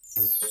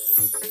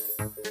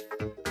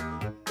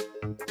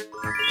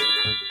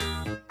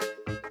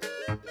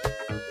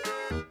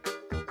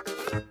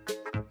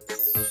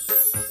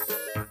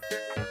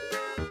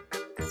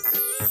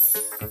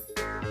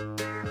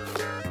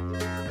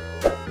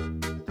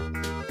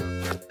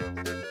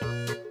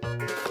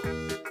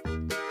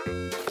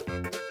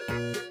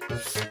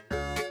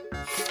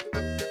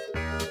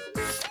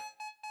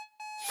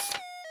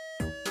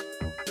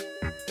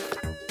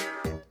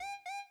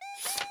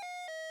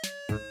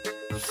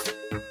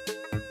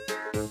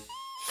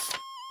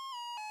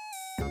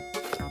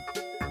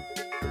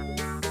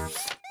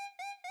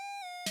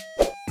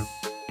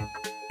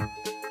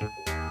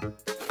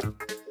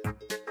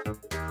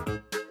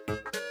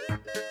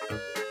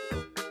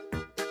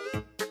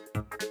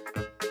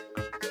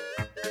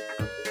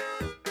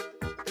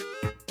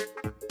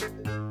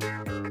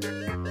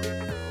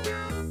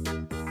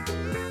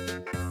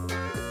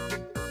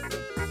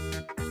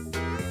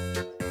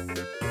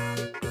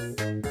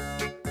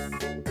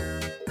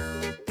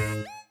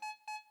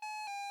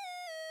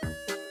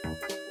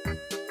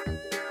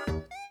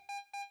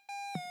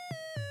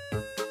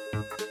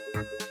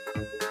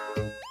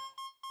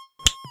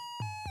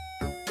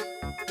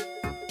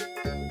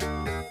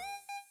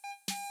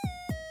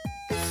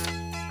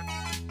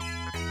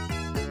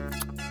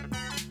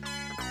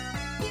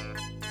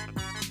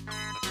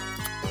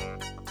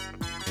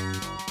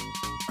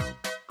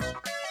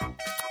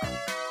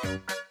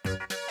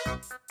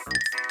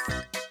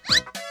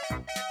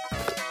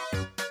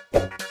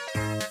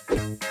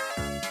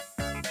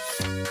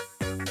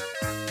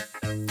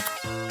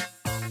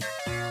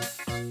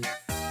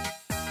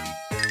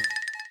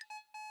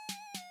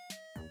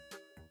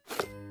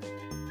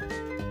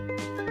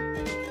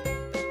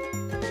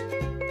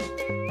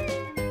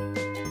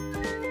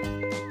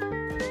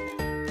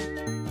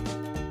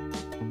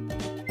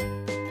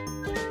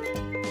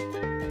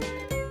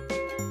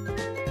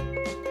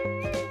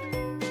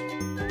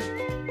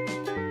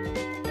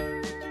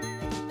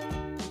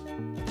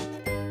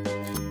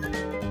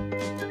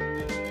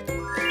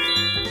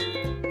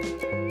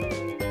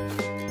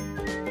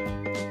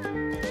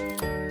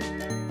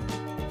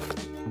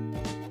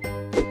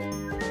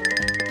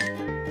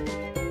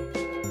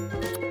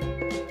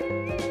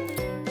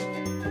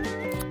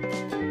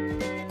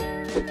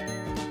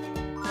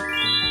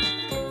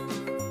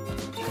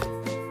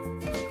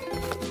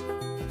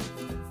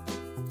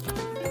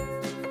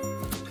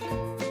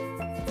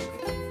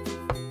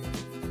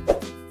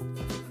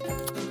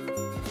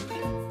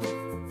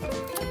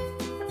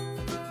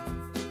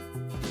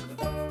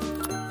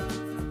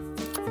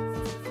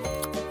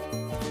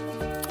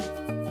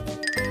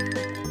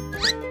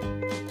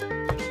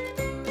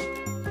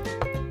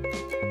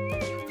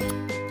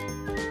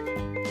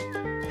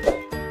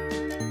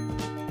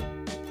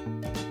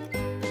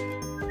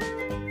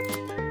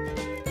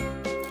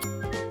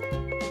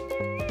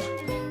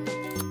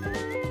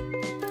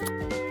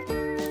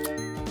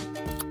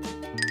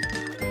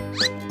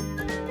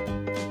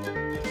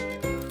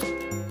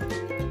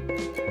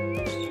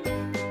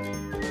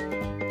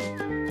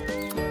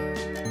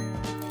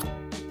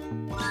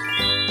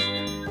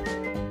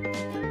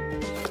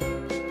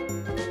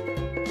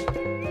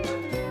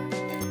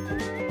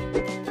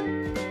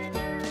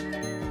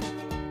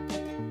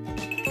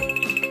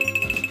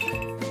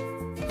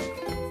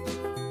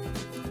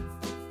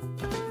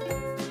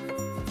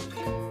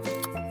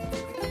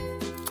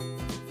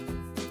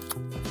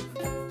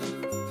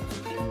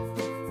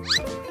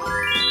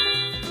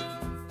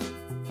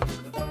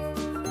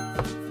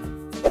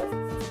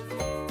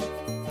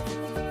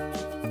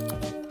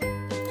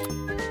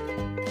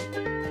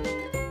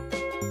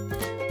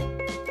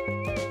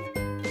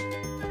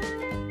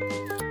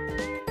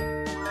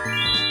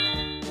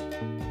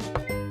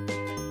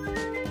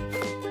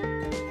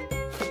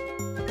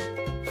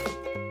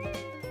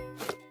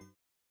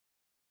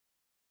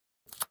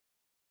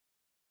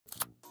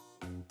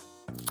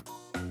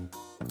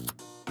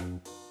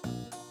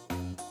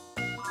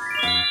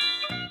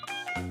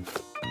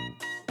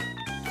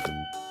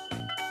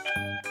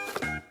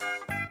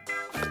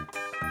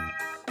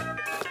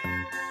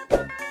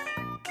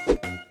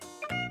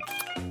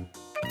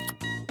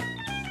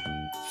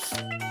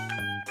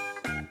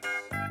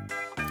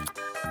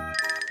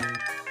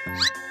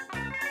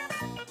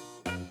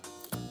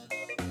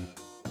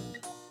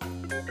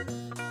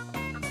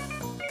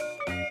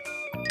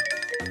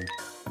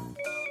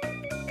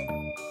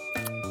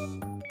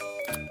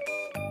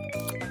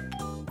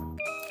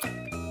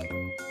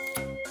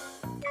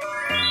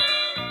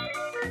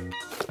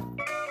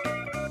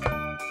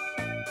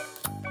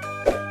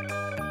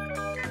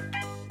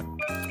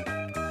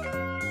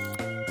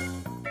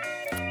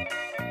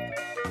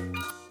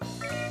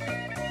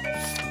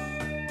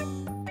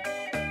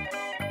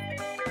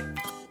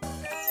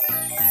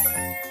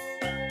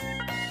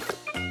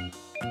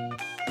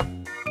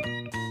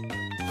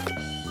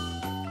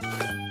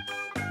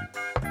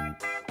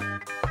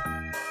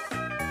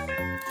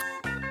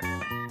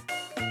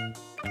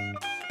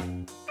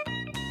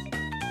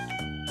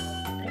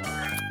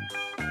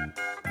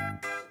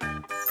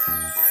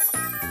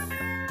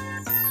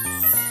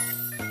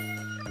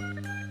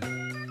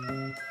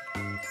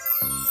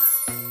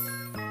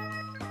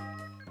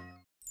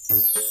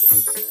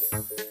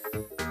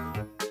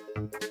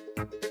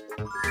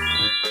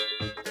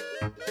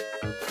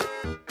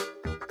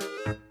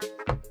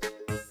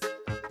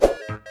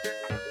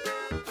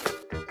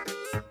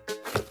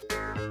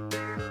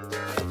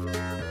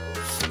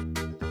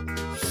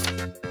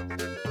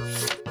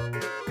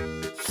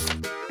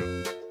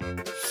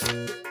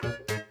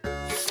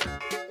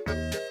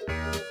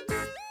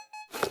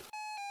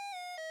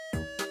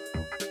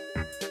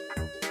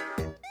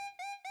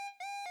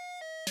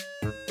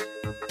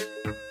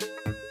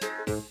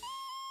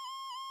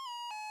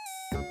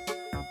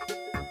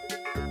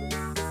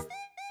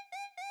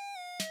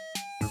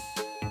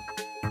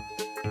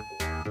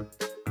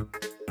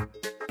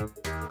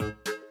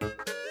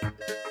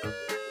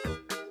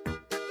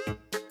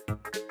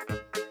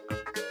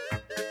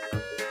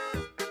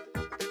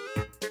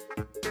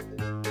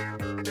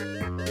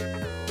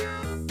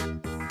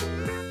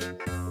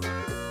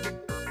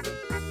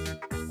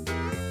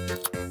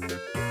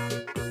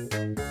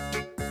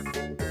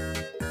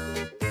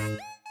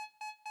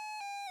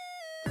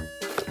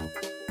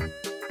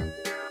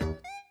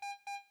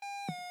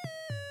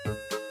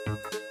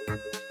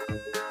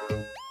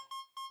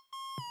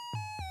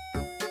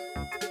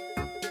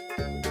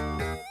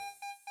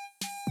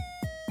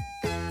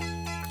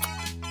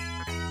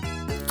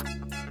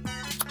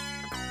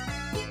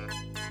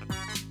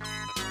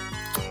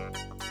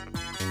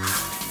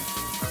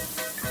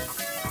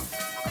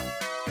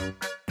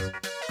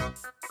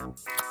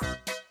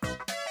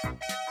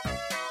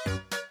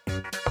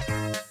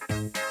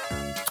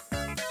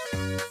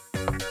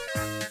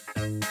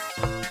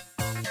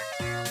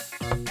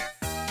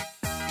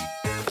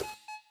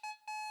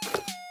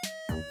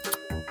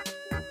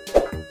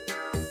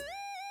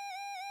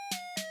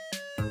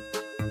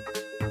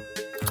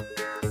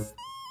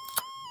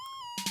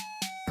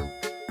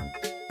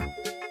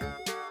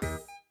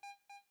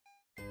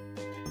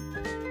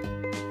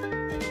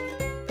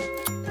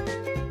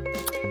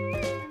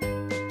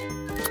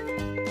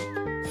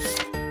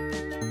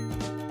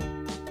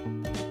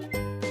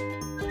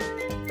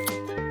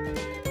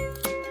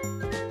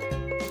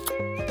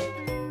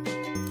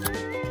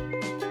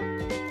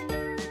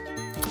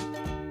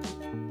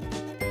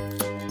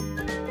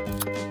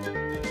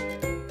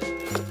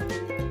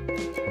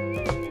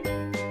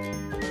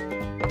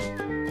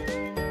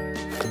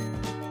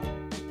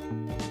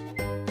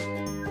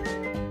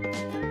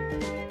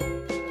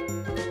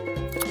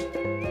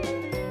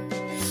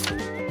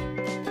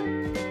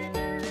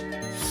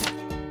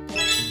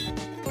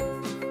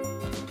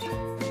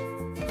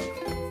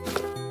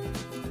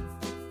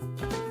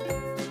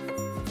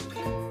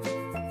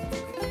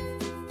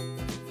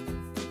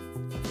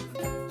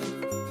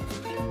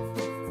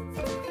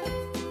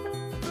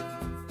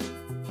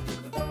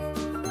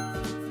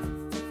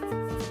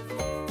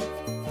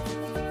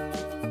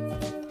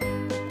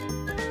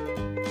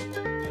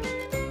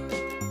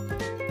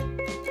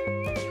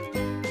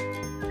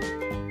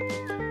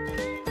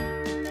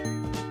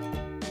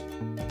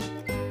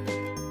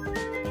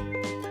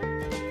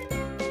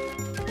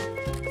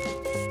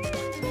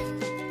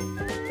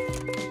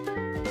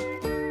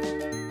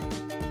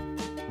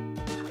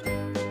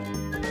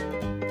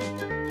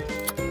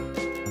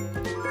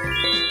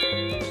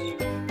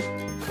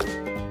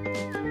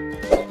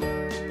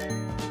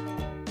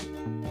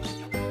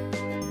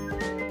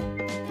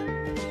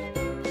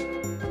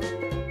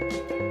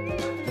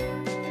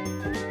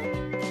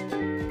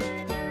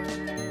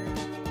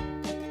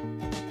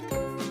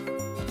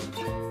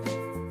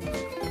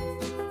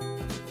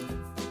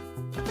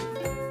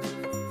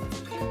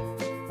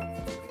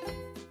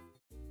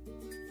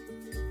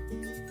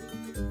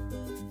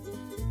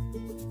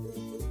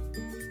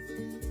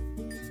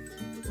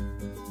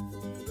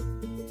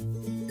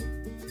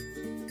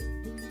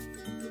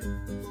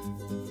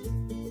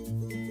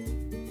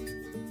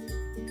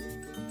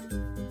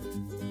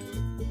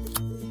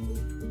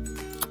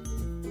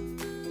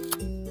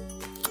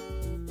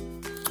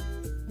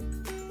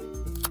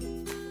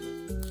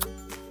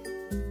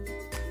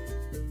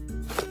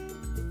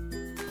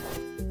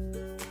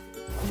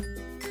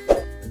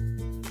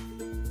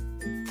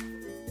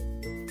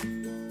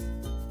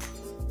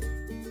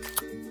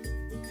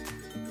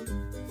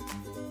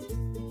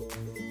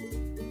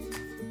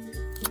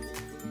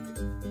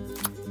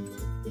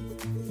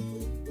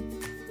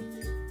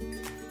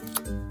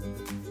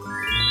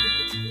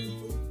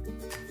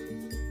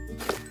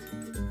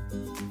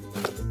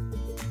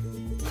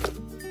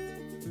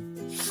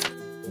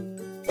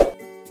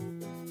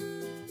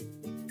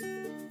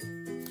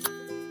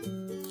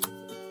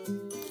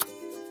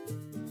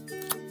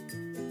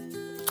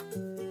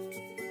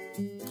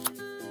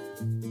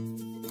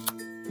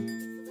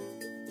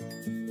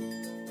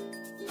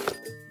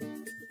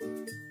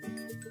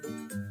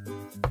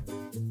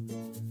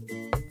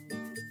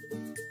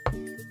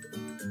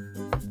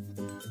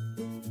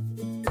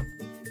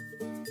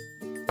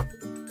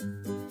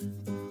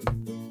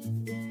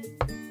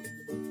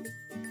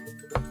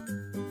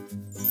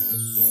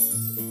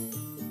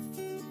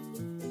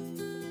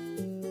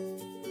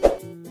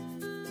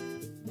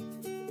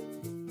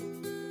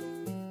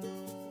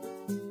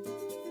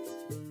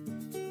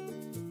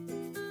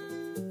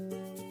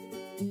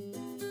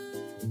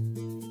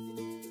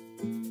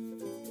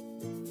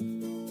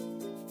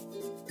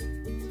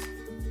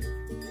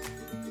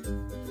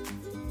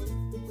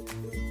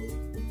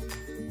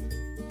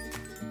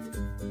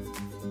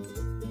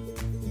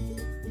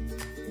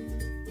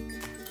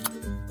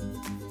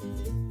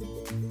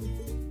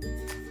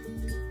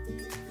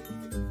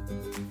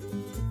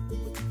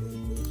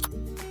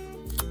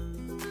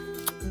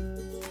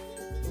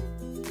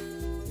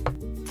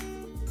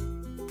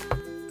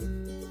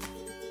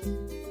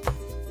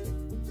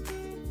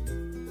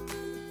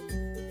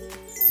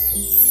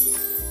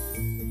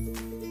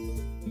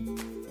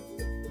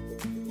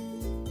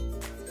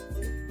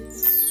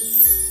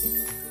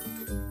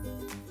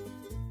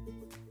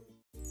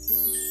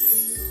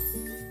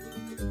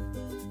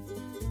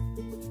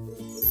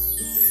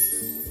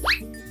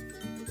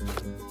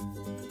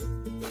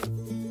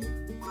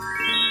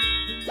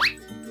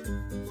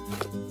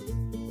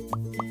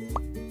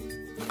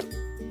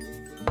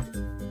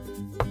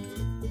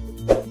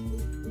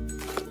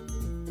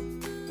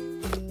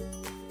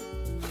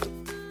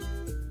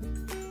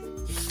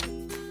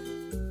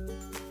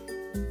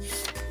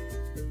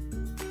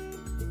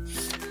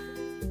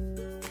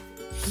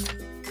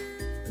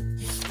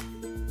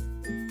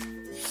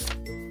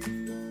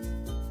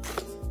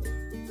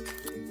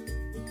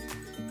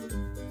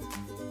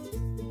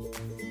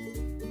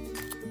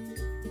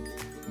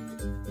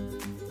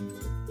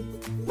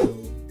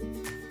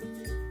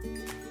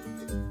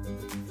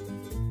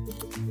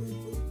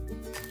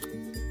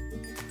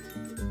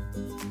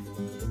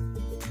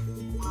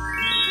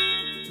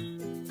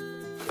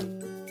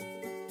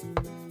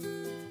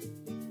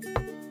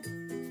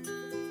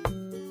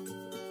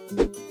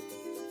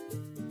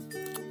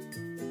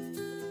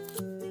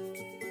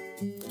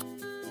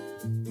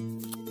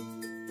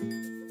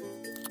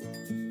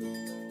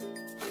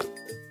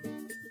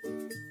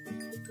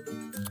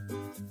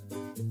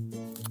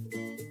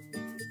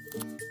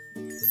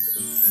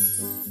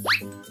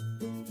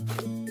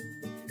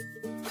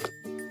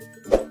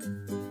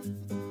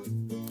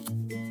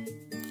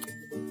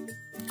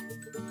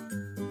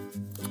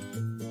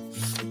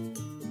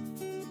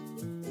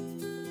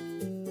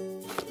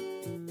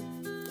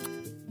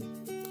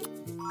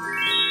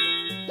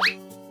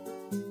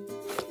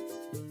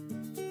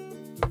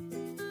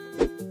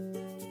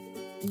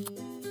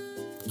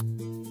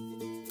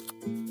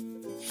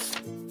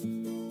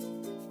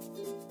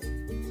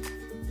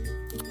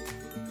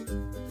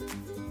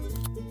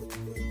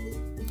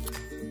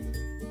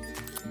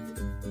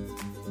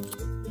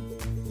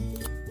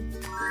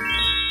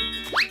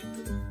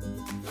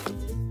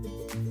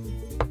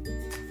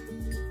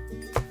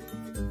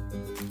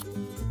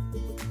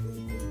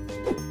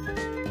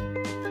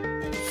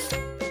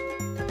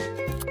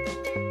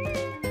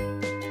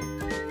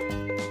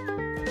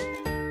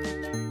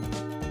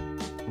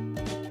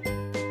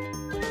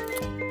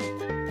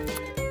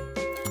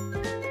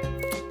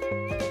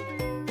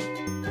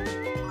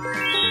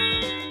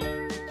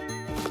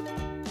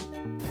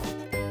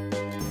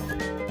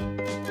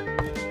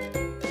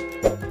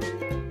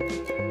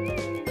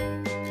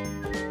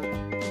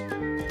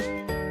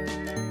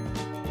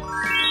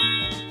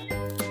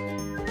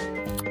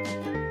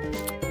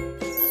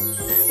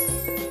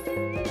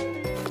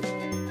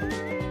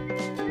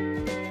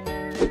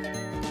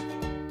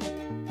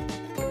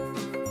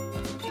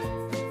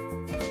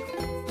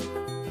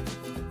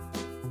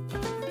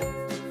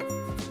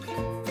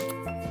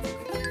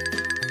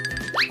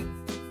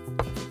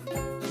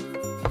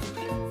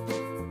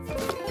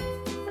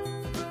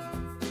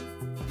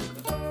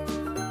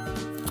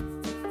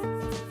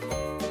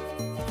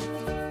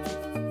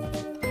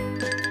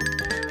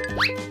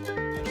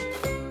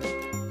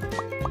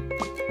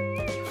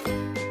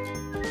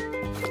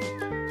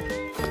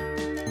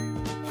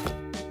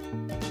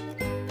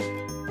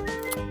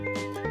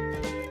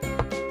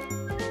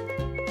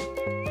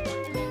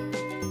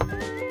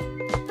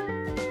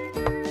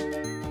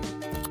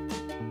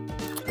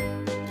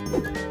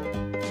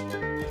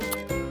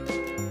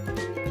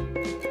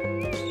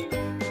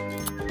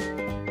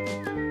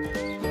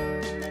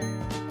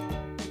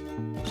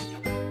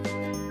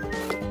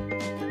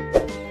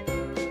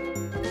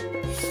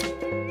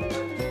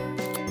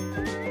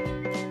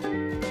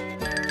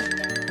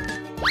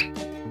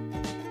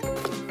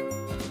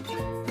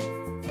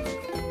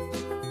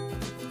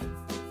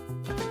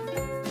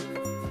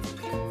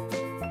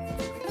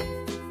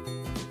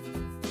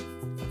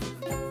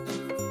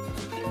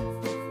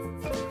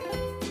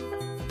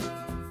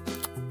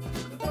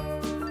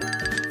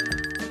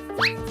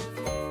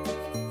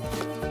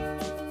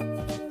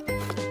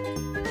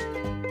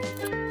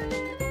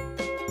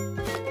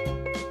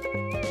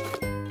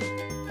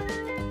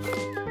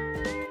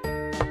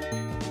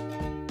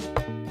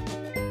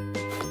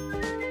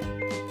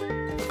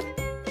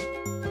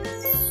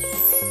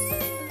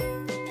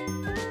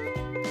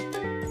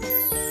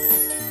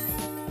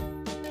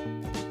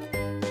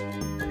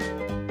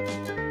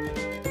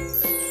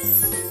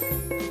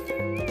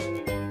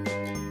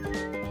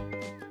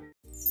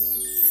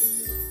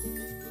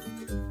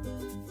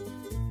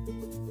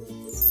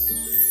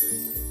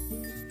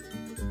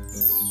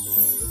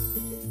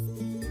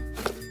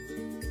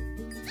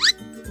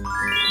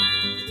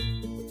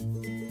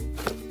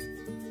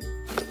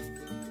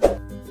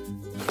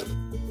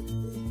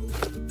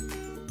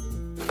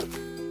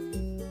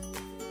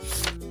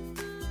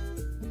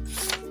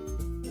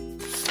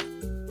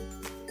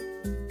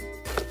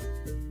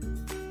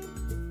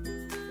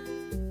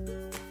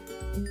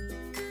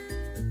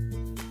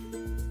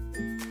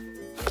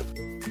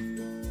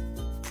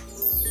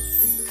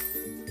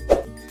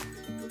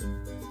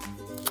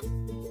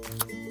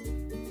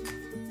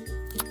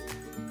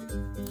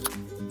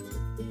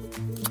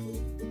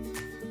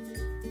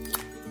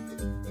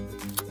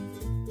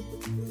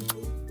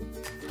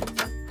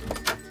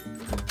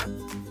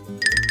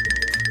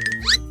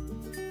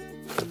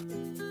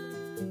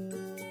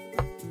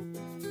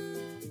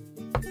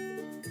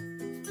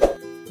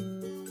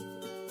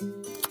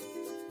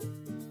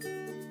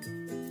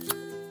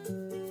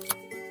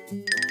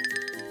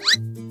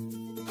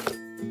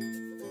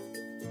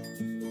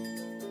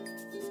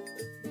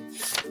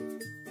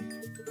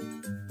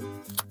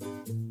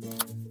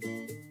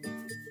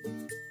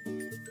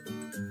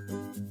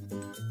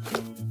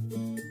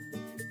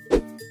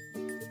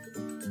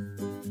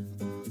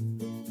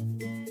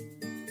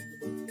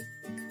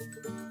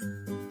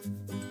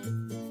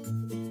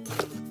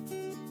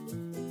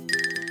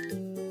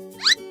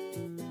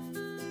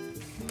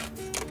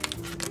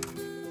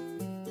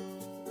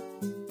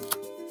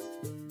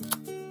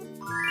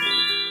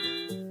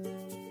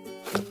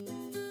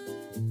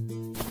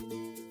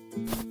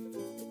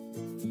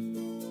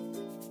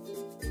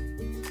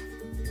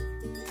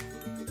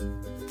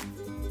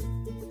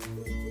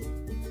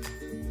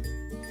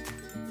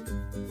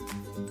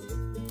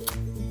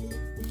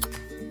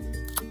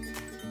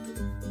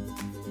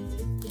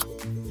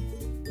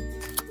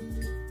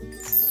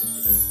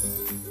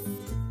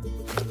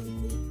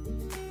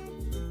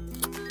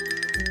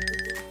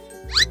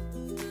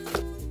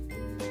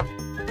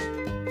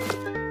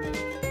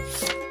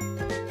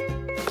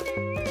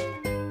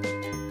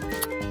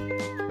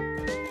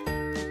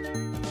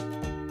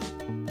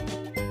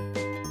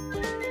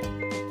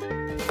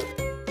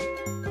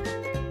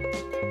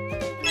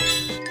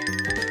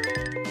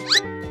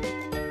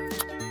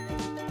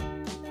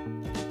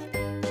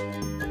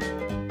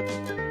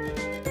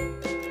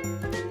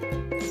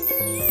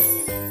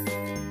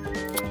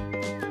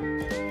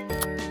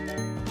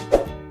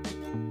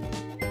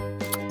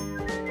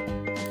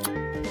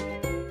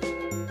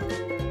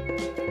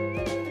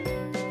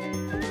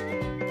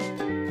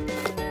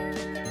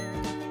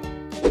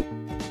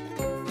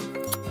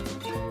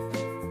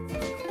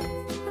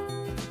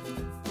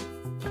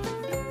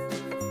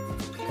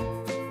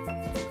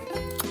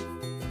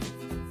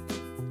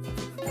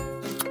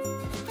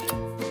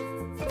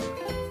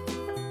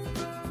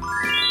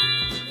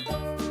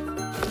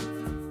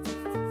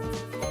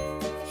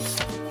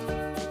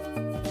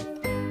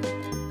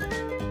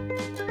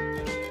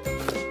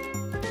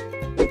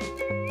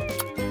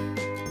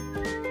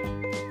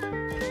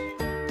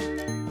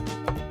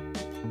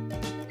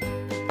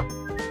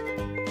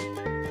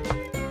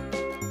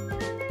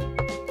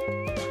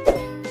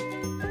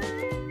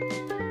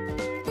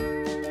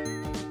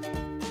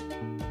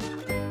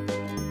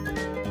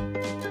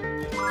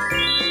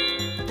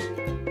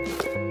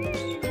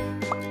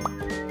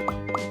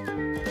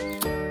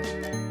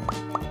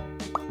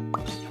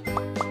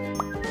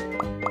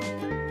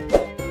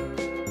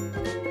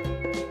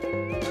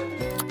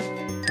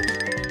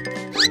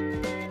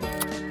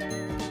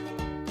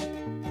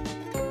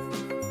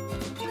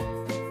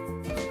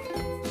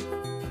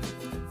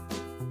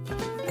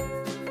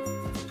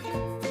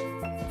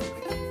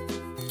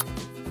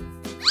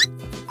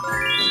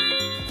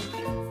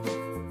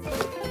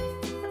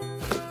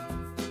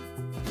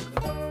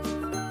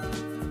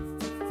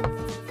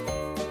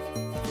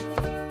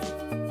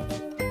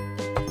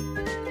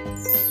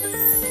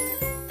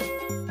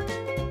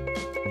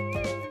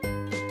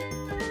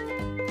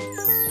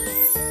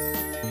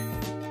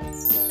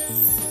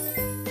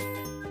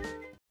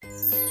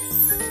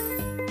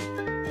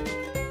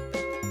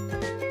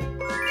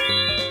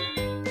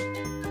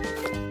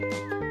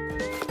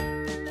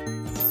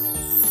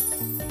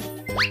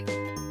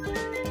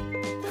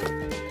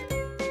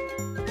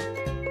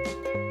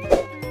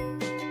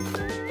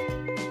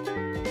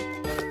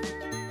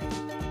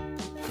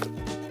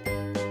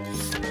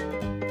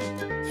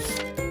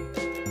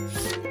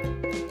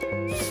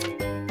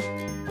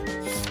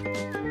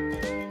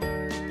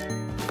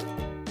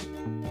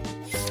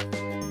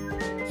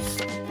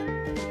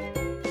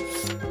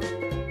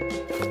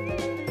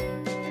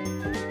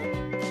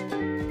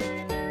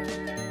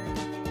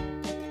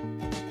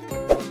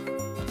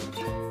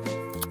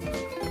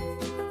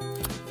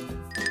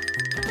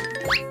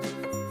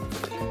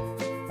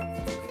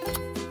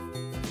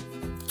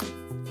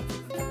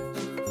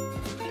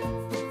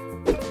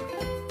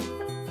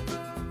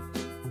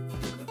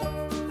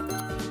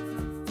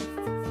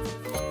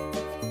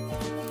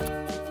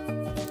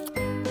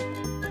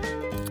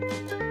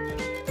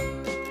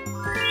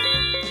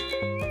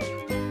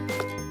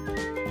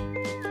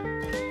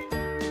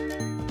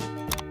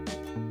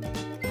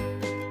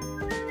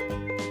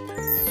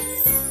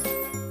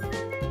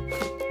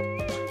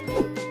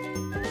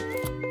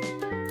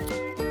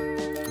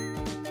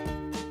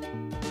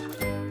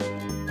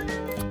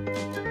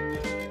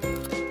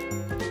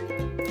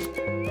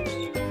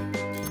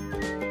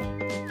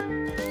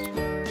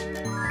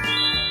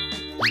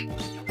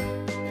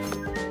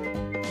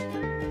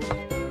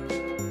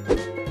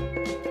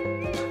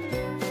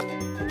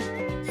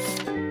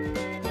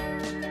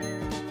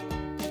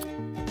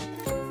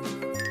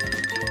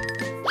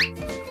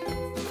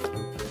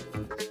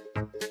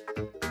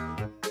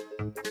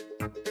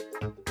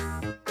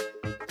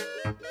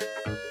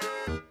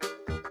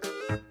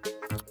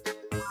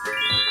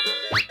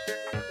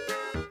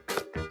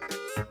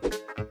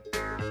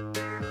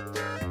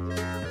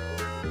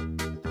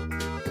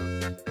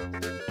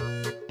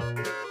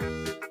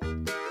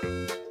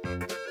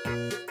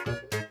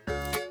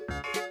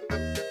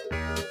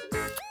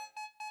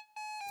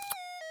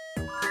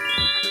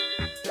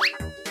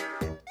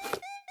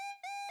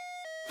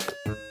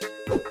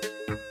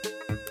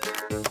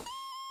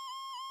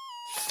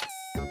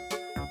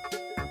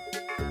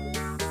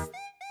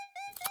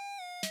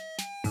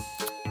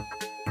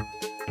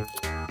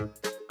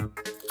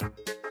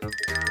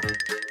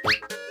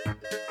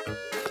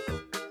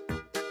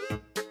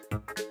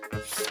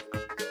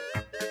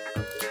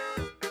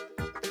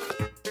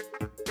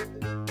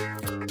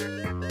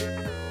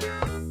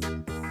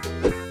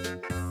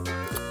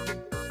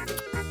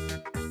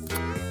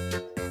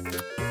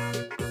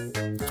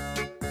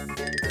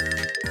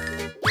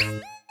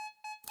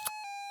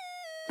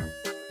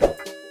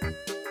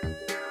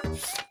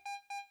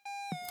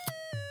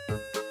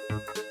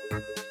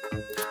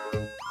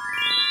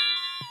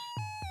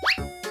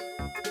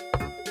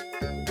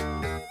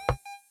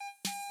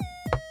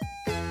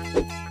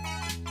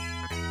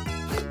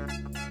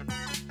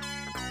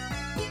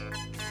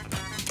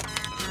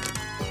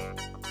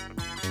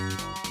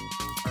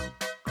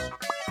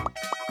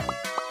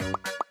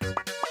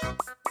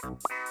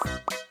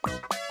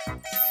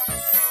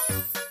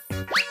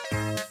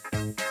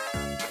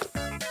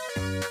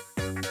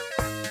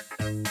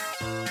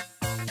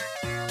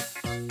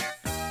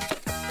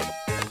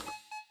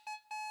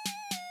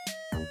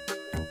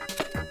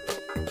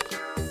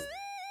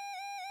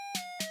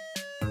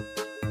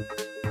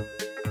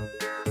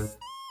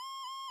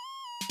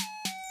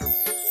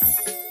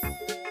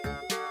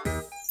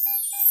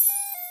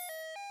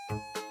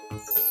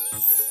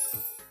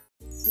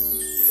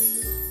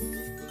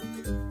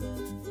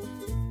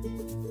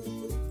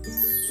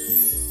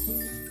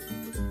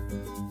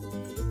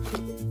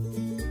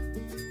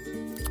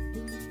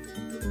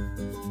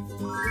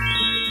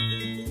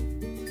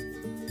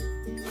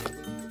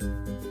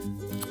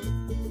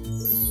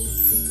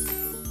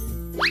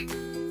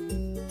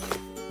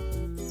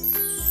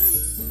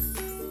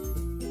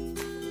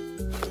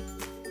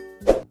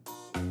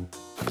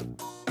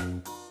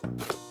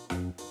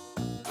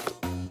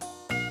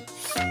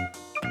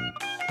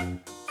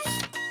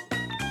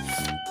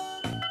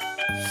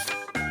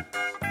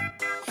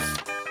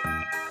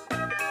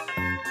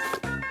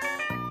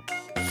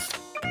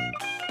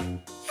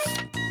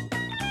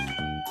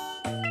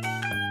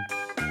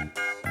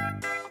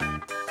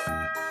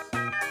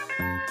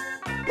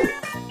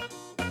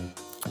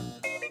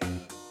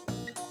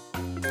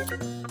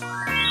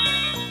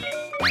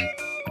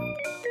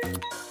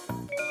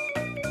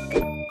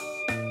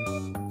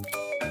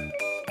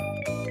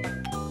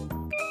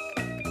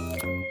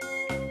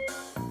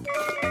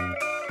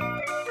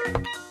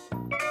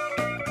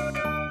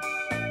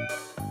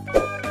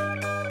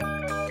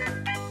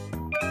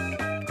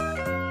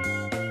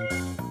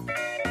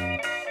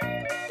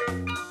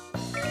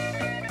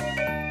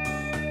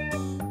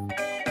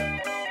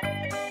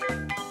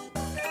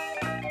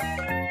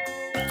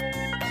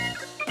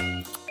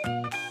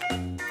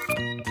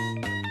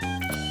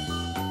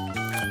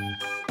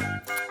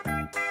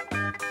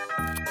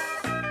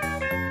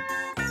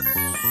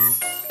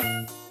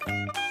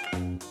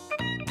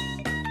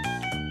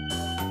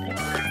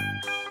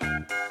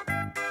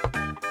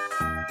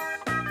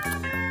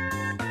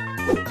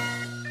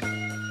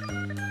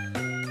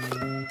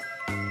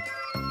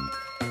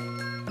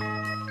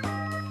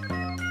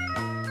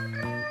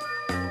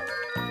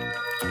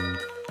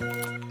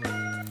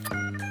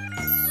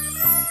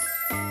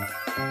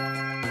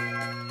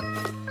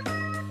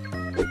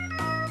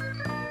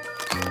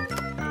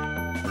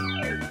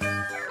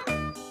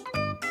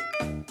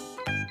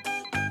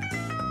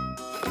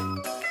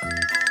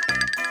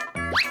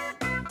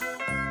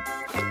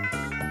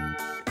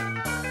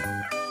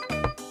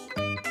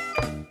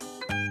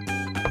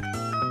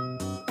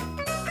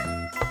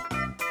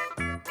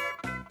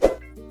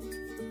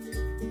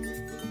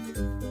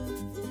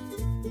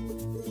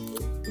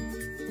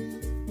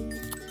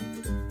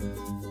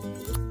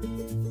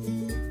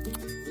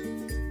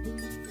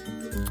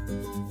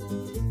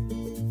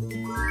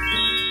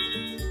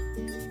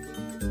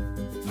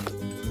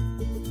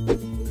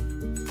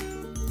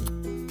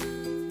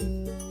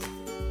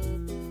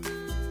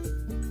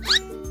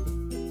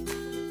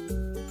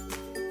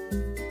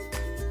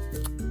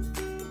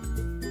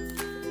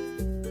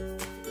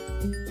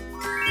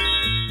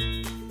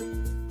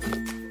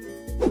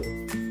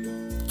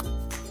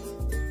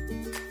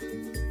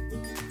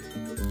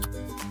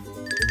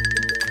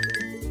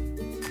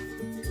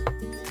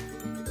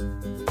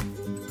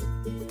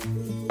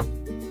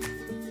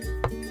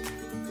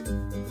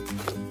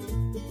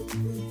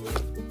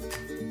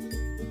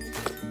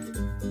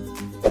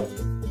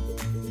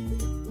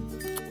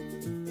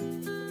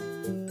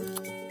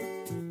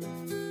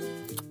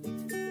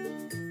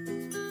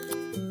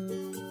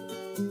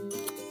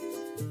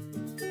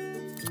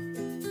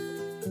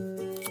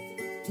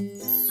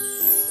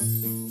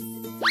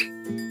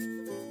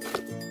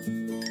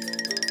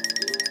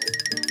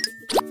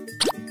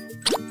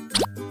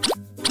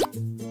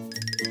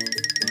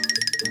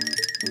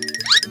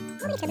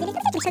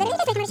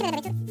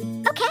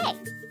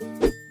 Okay.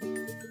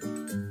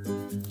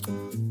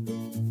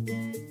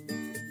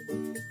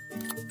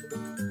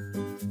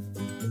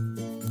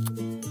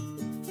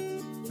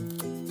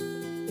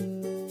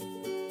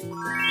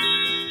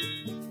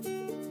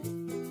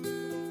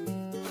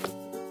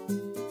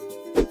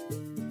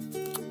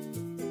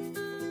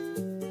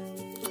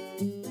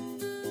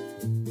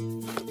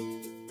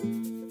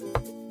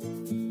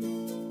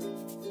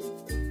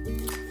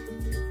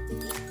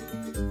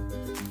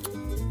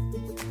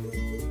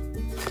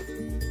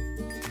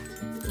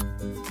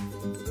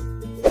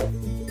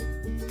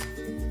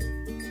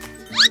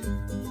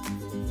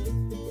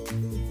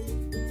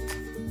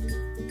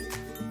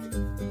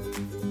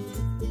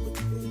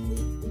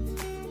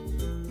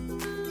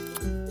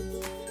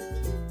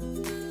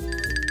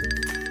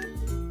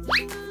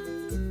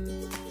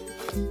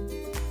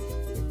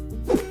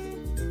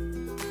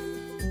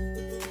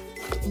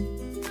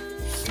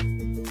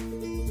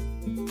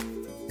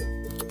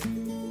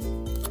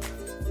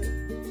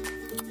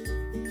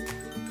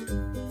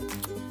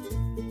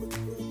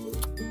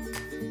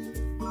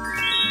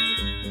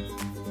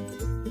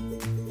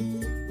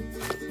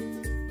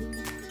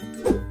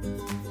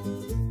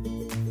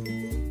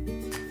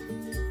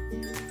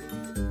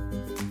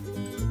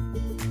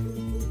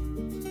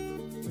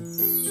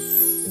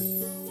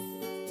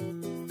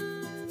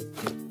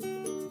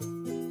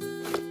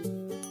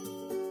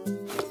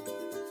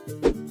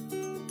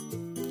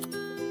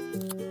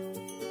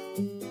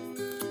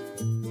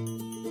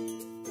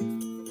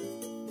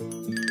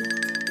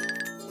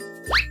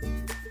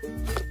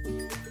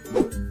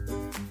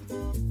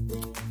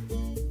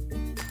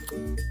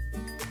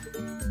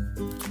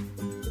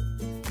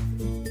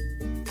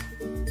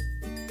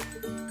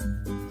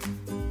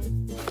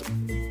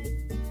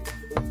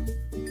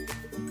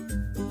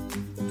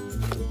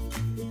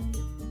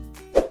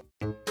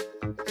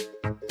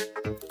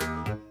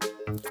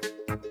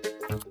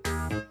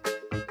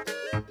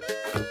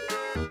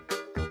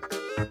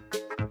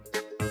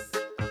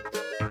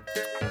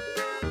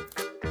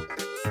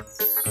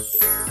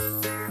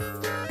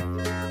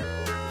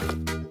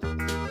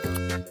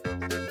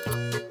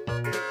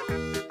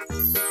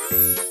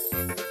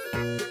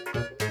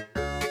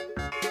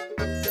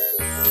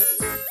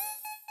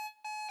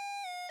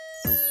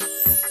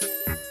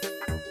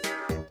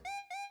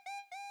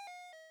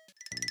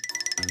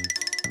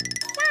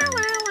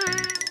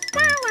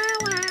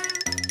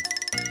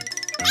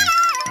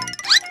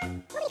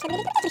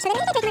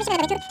 Okay,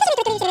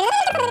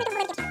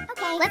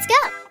 let's go.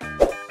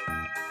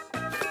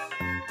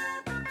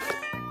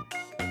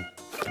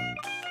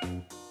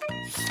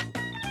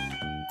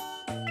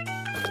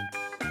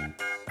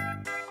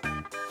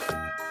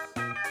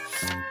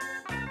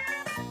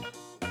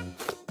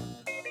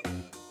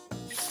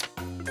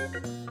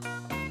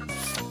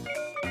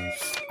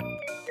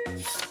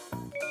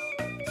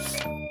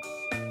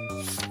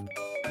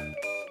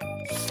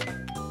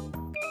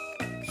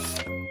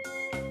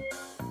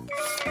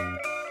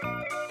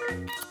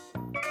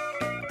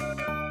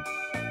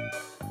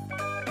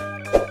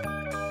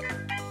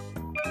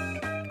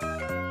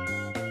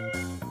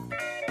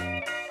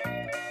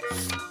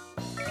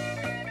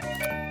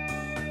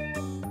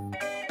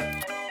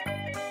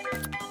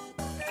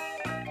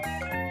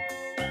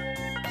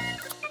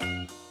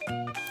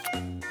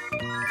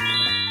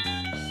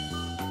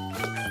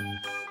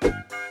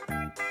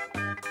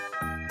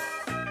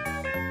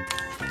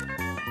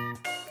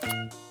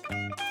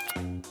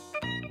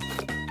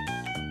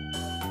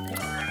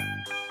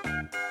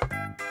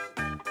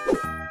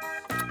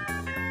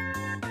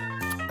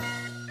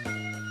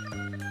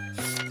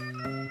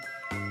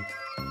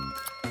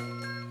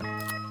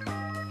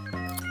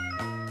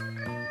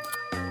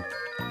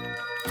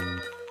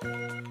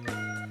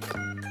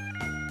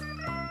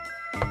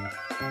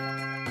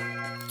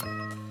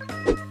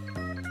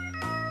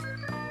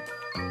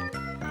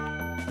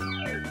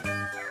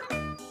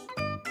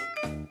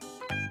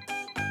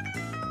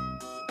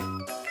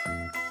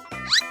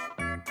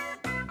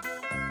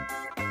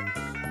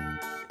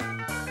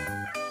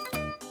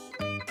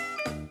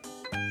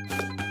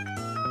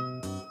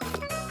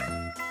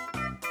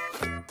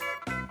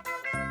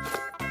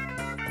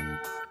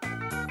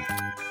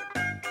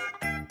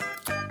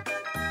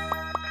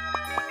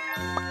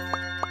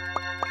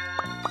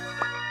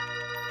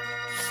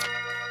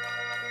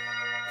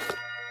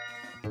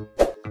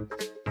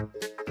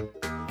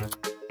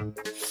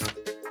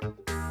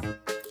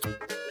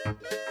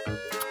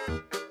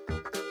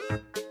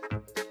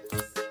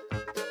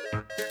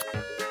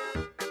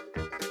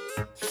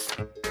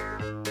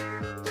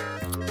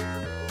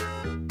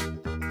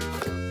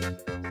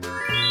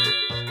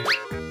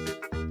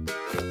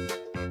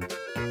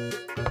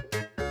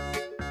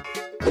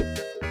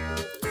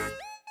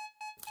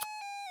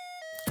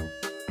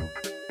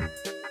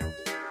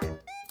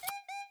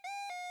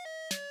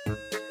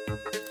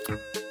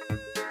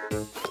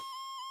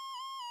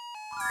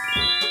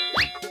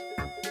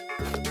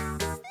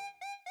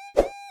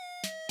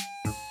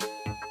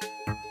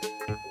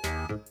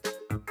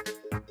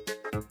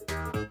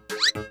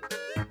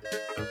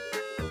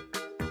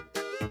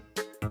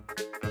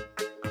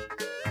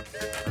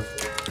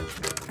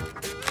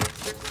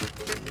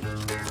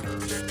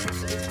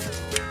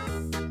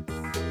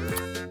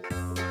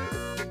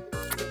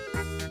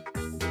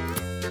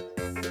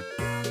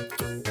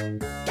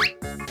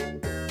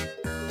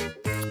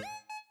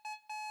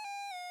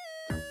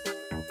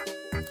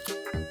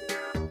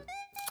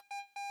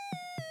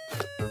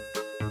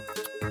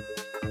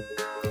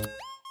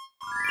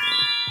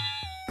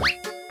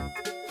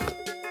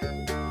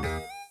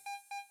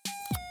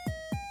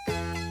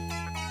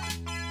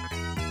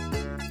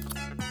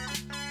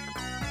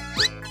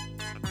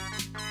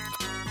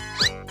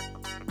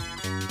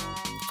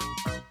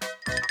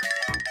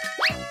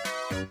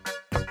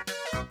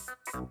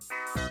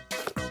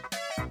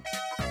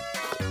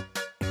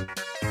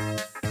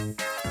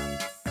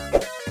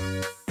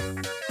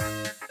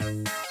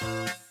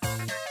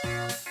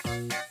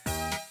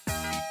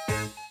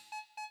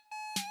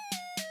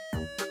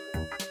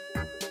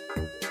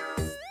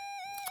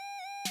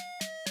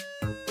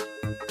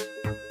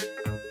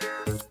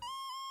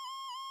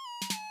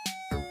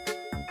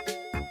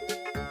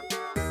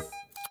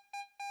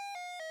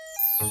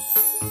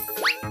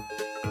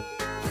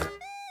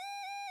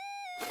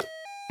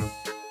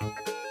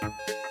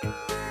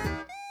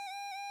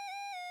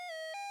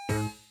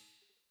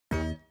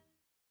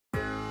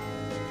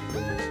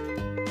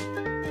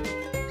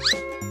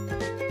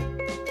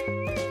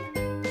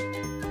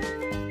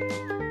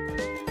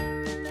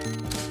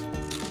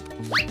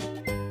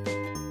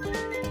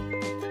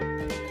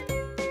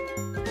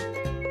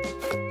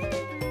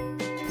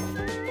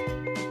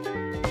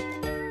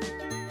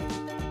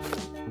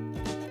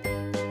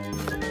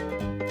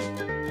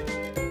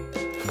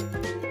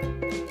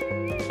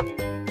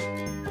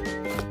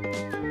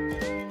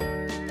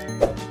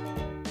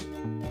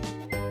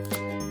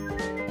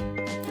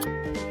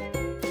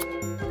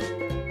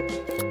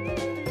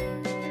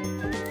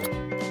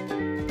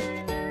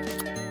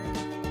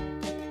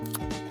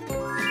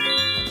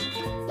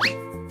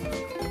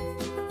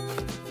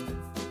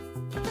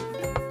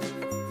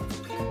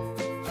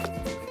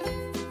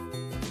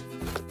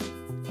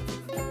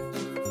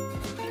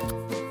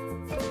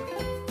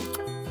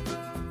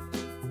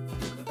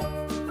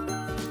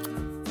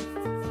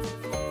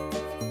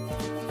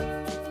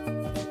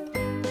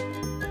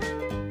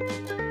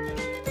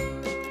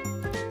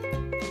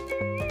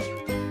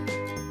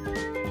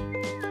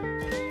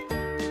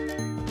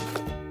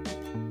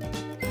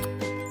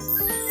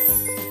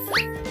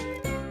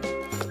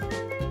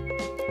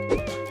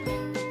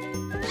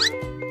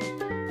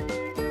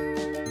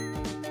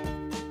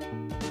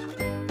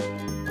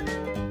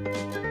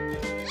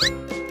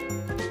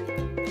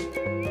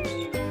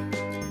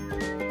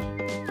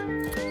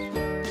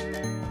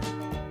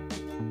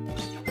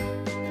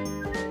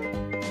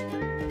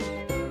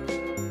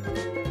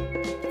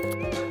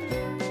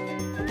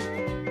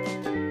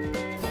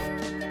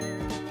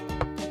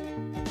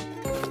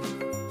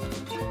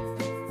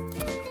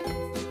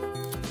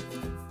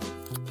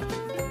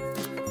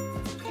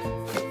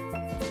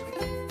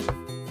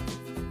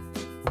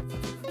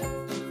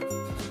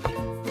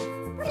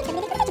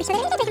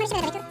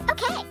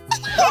 Okay.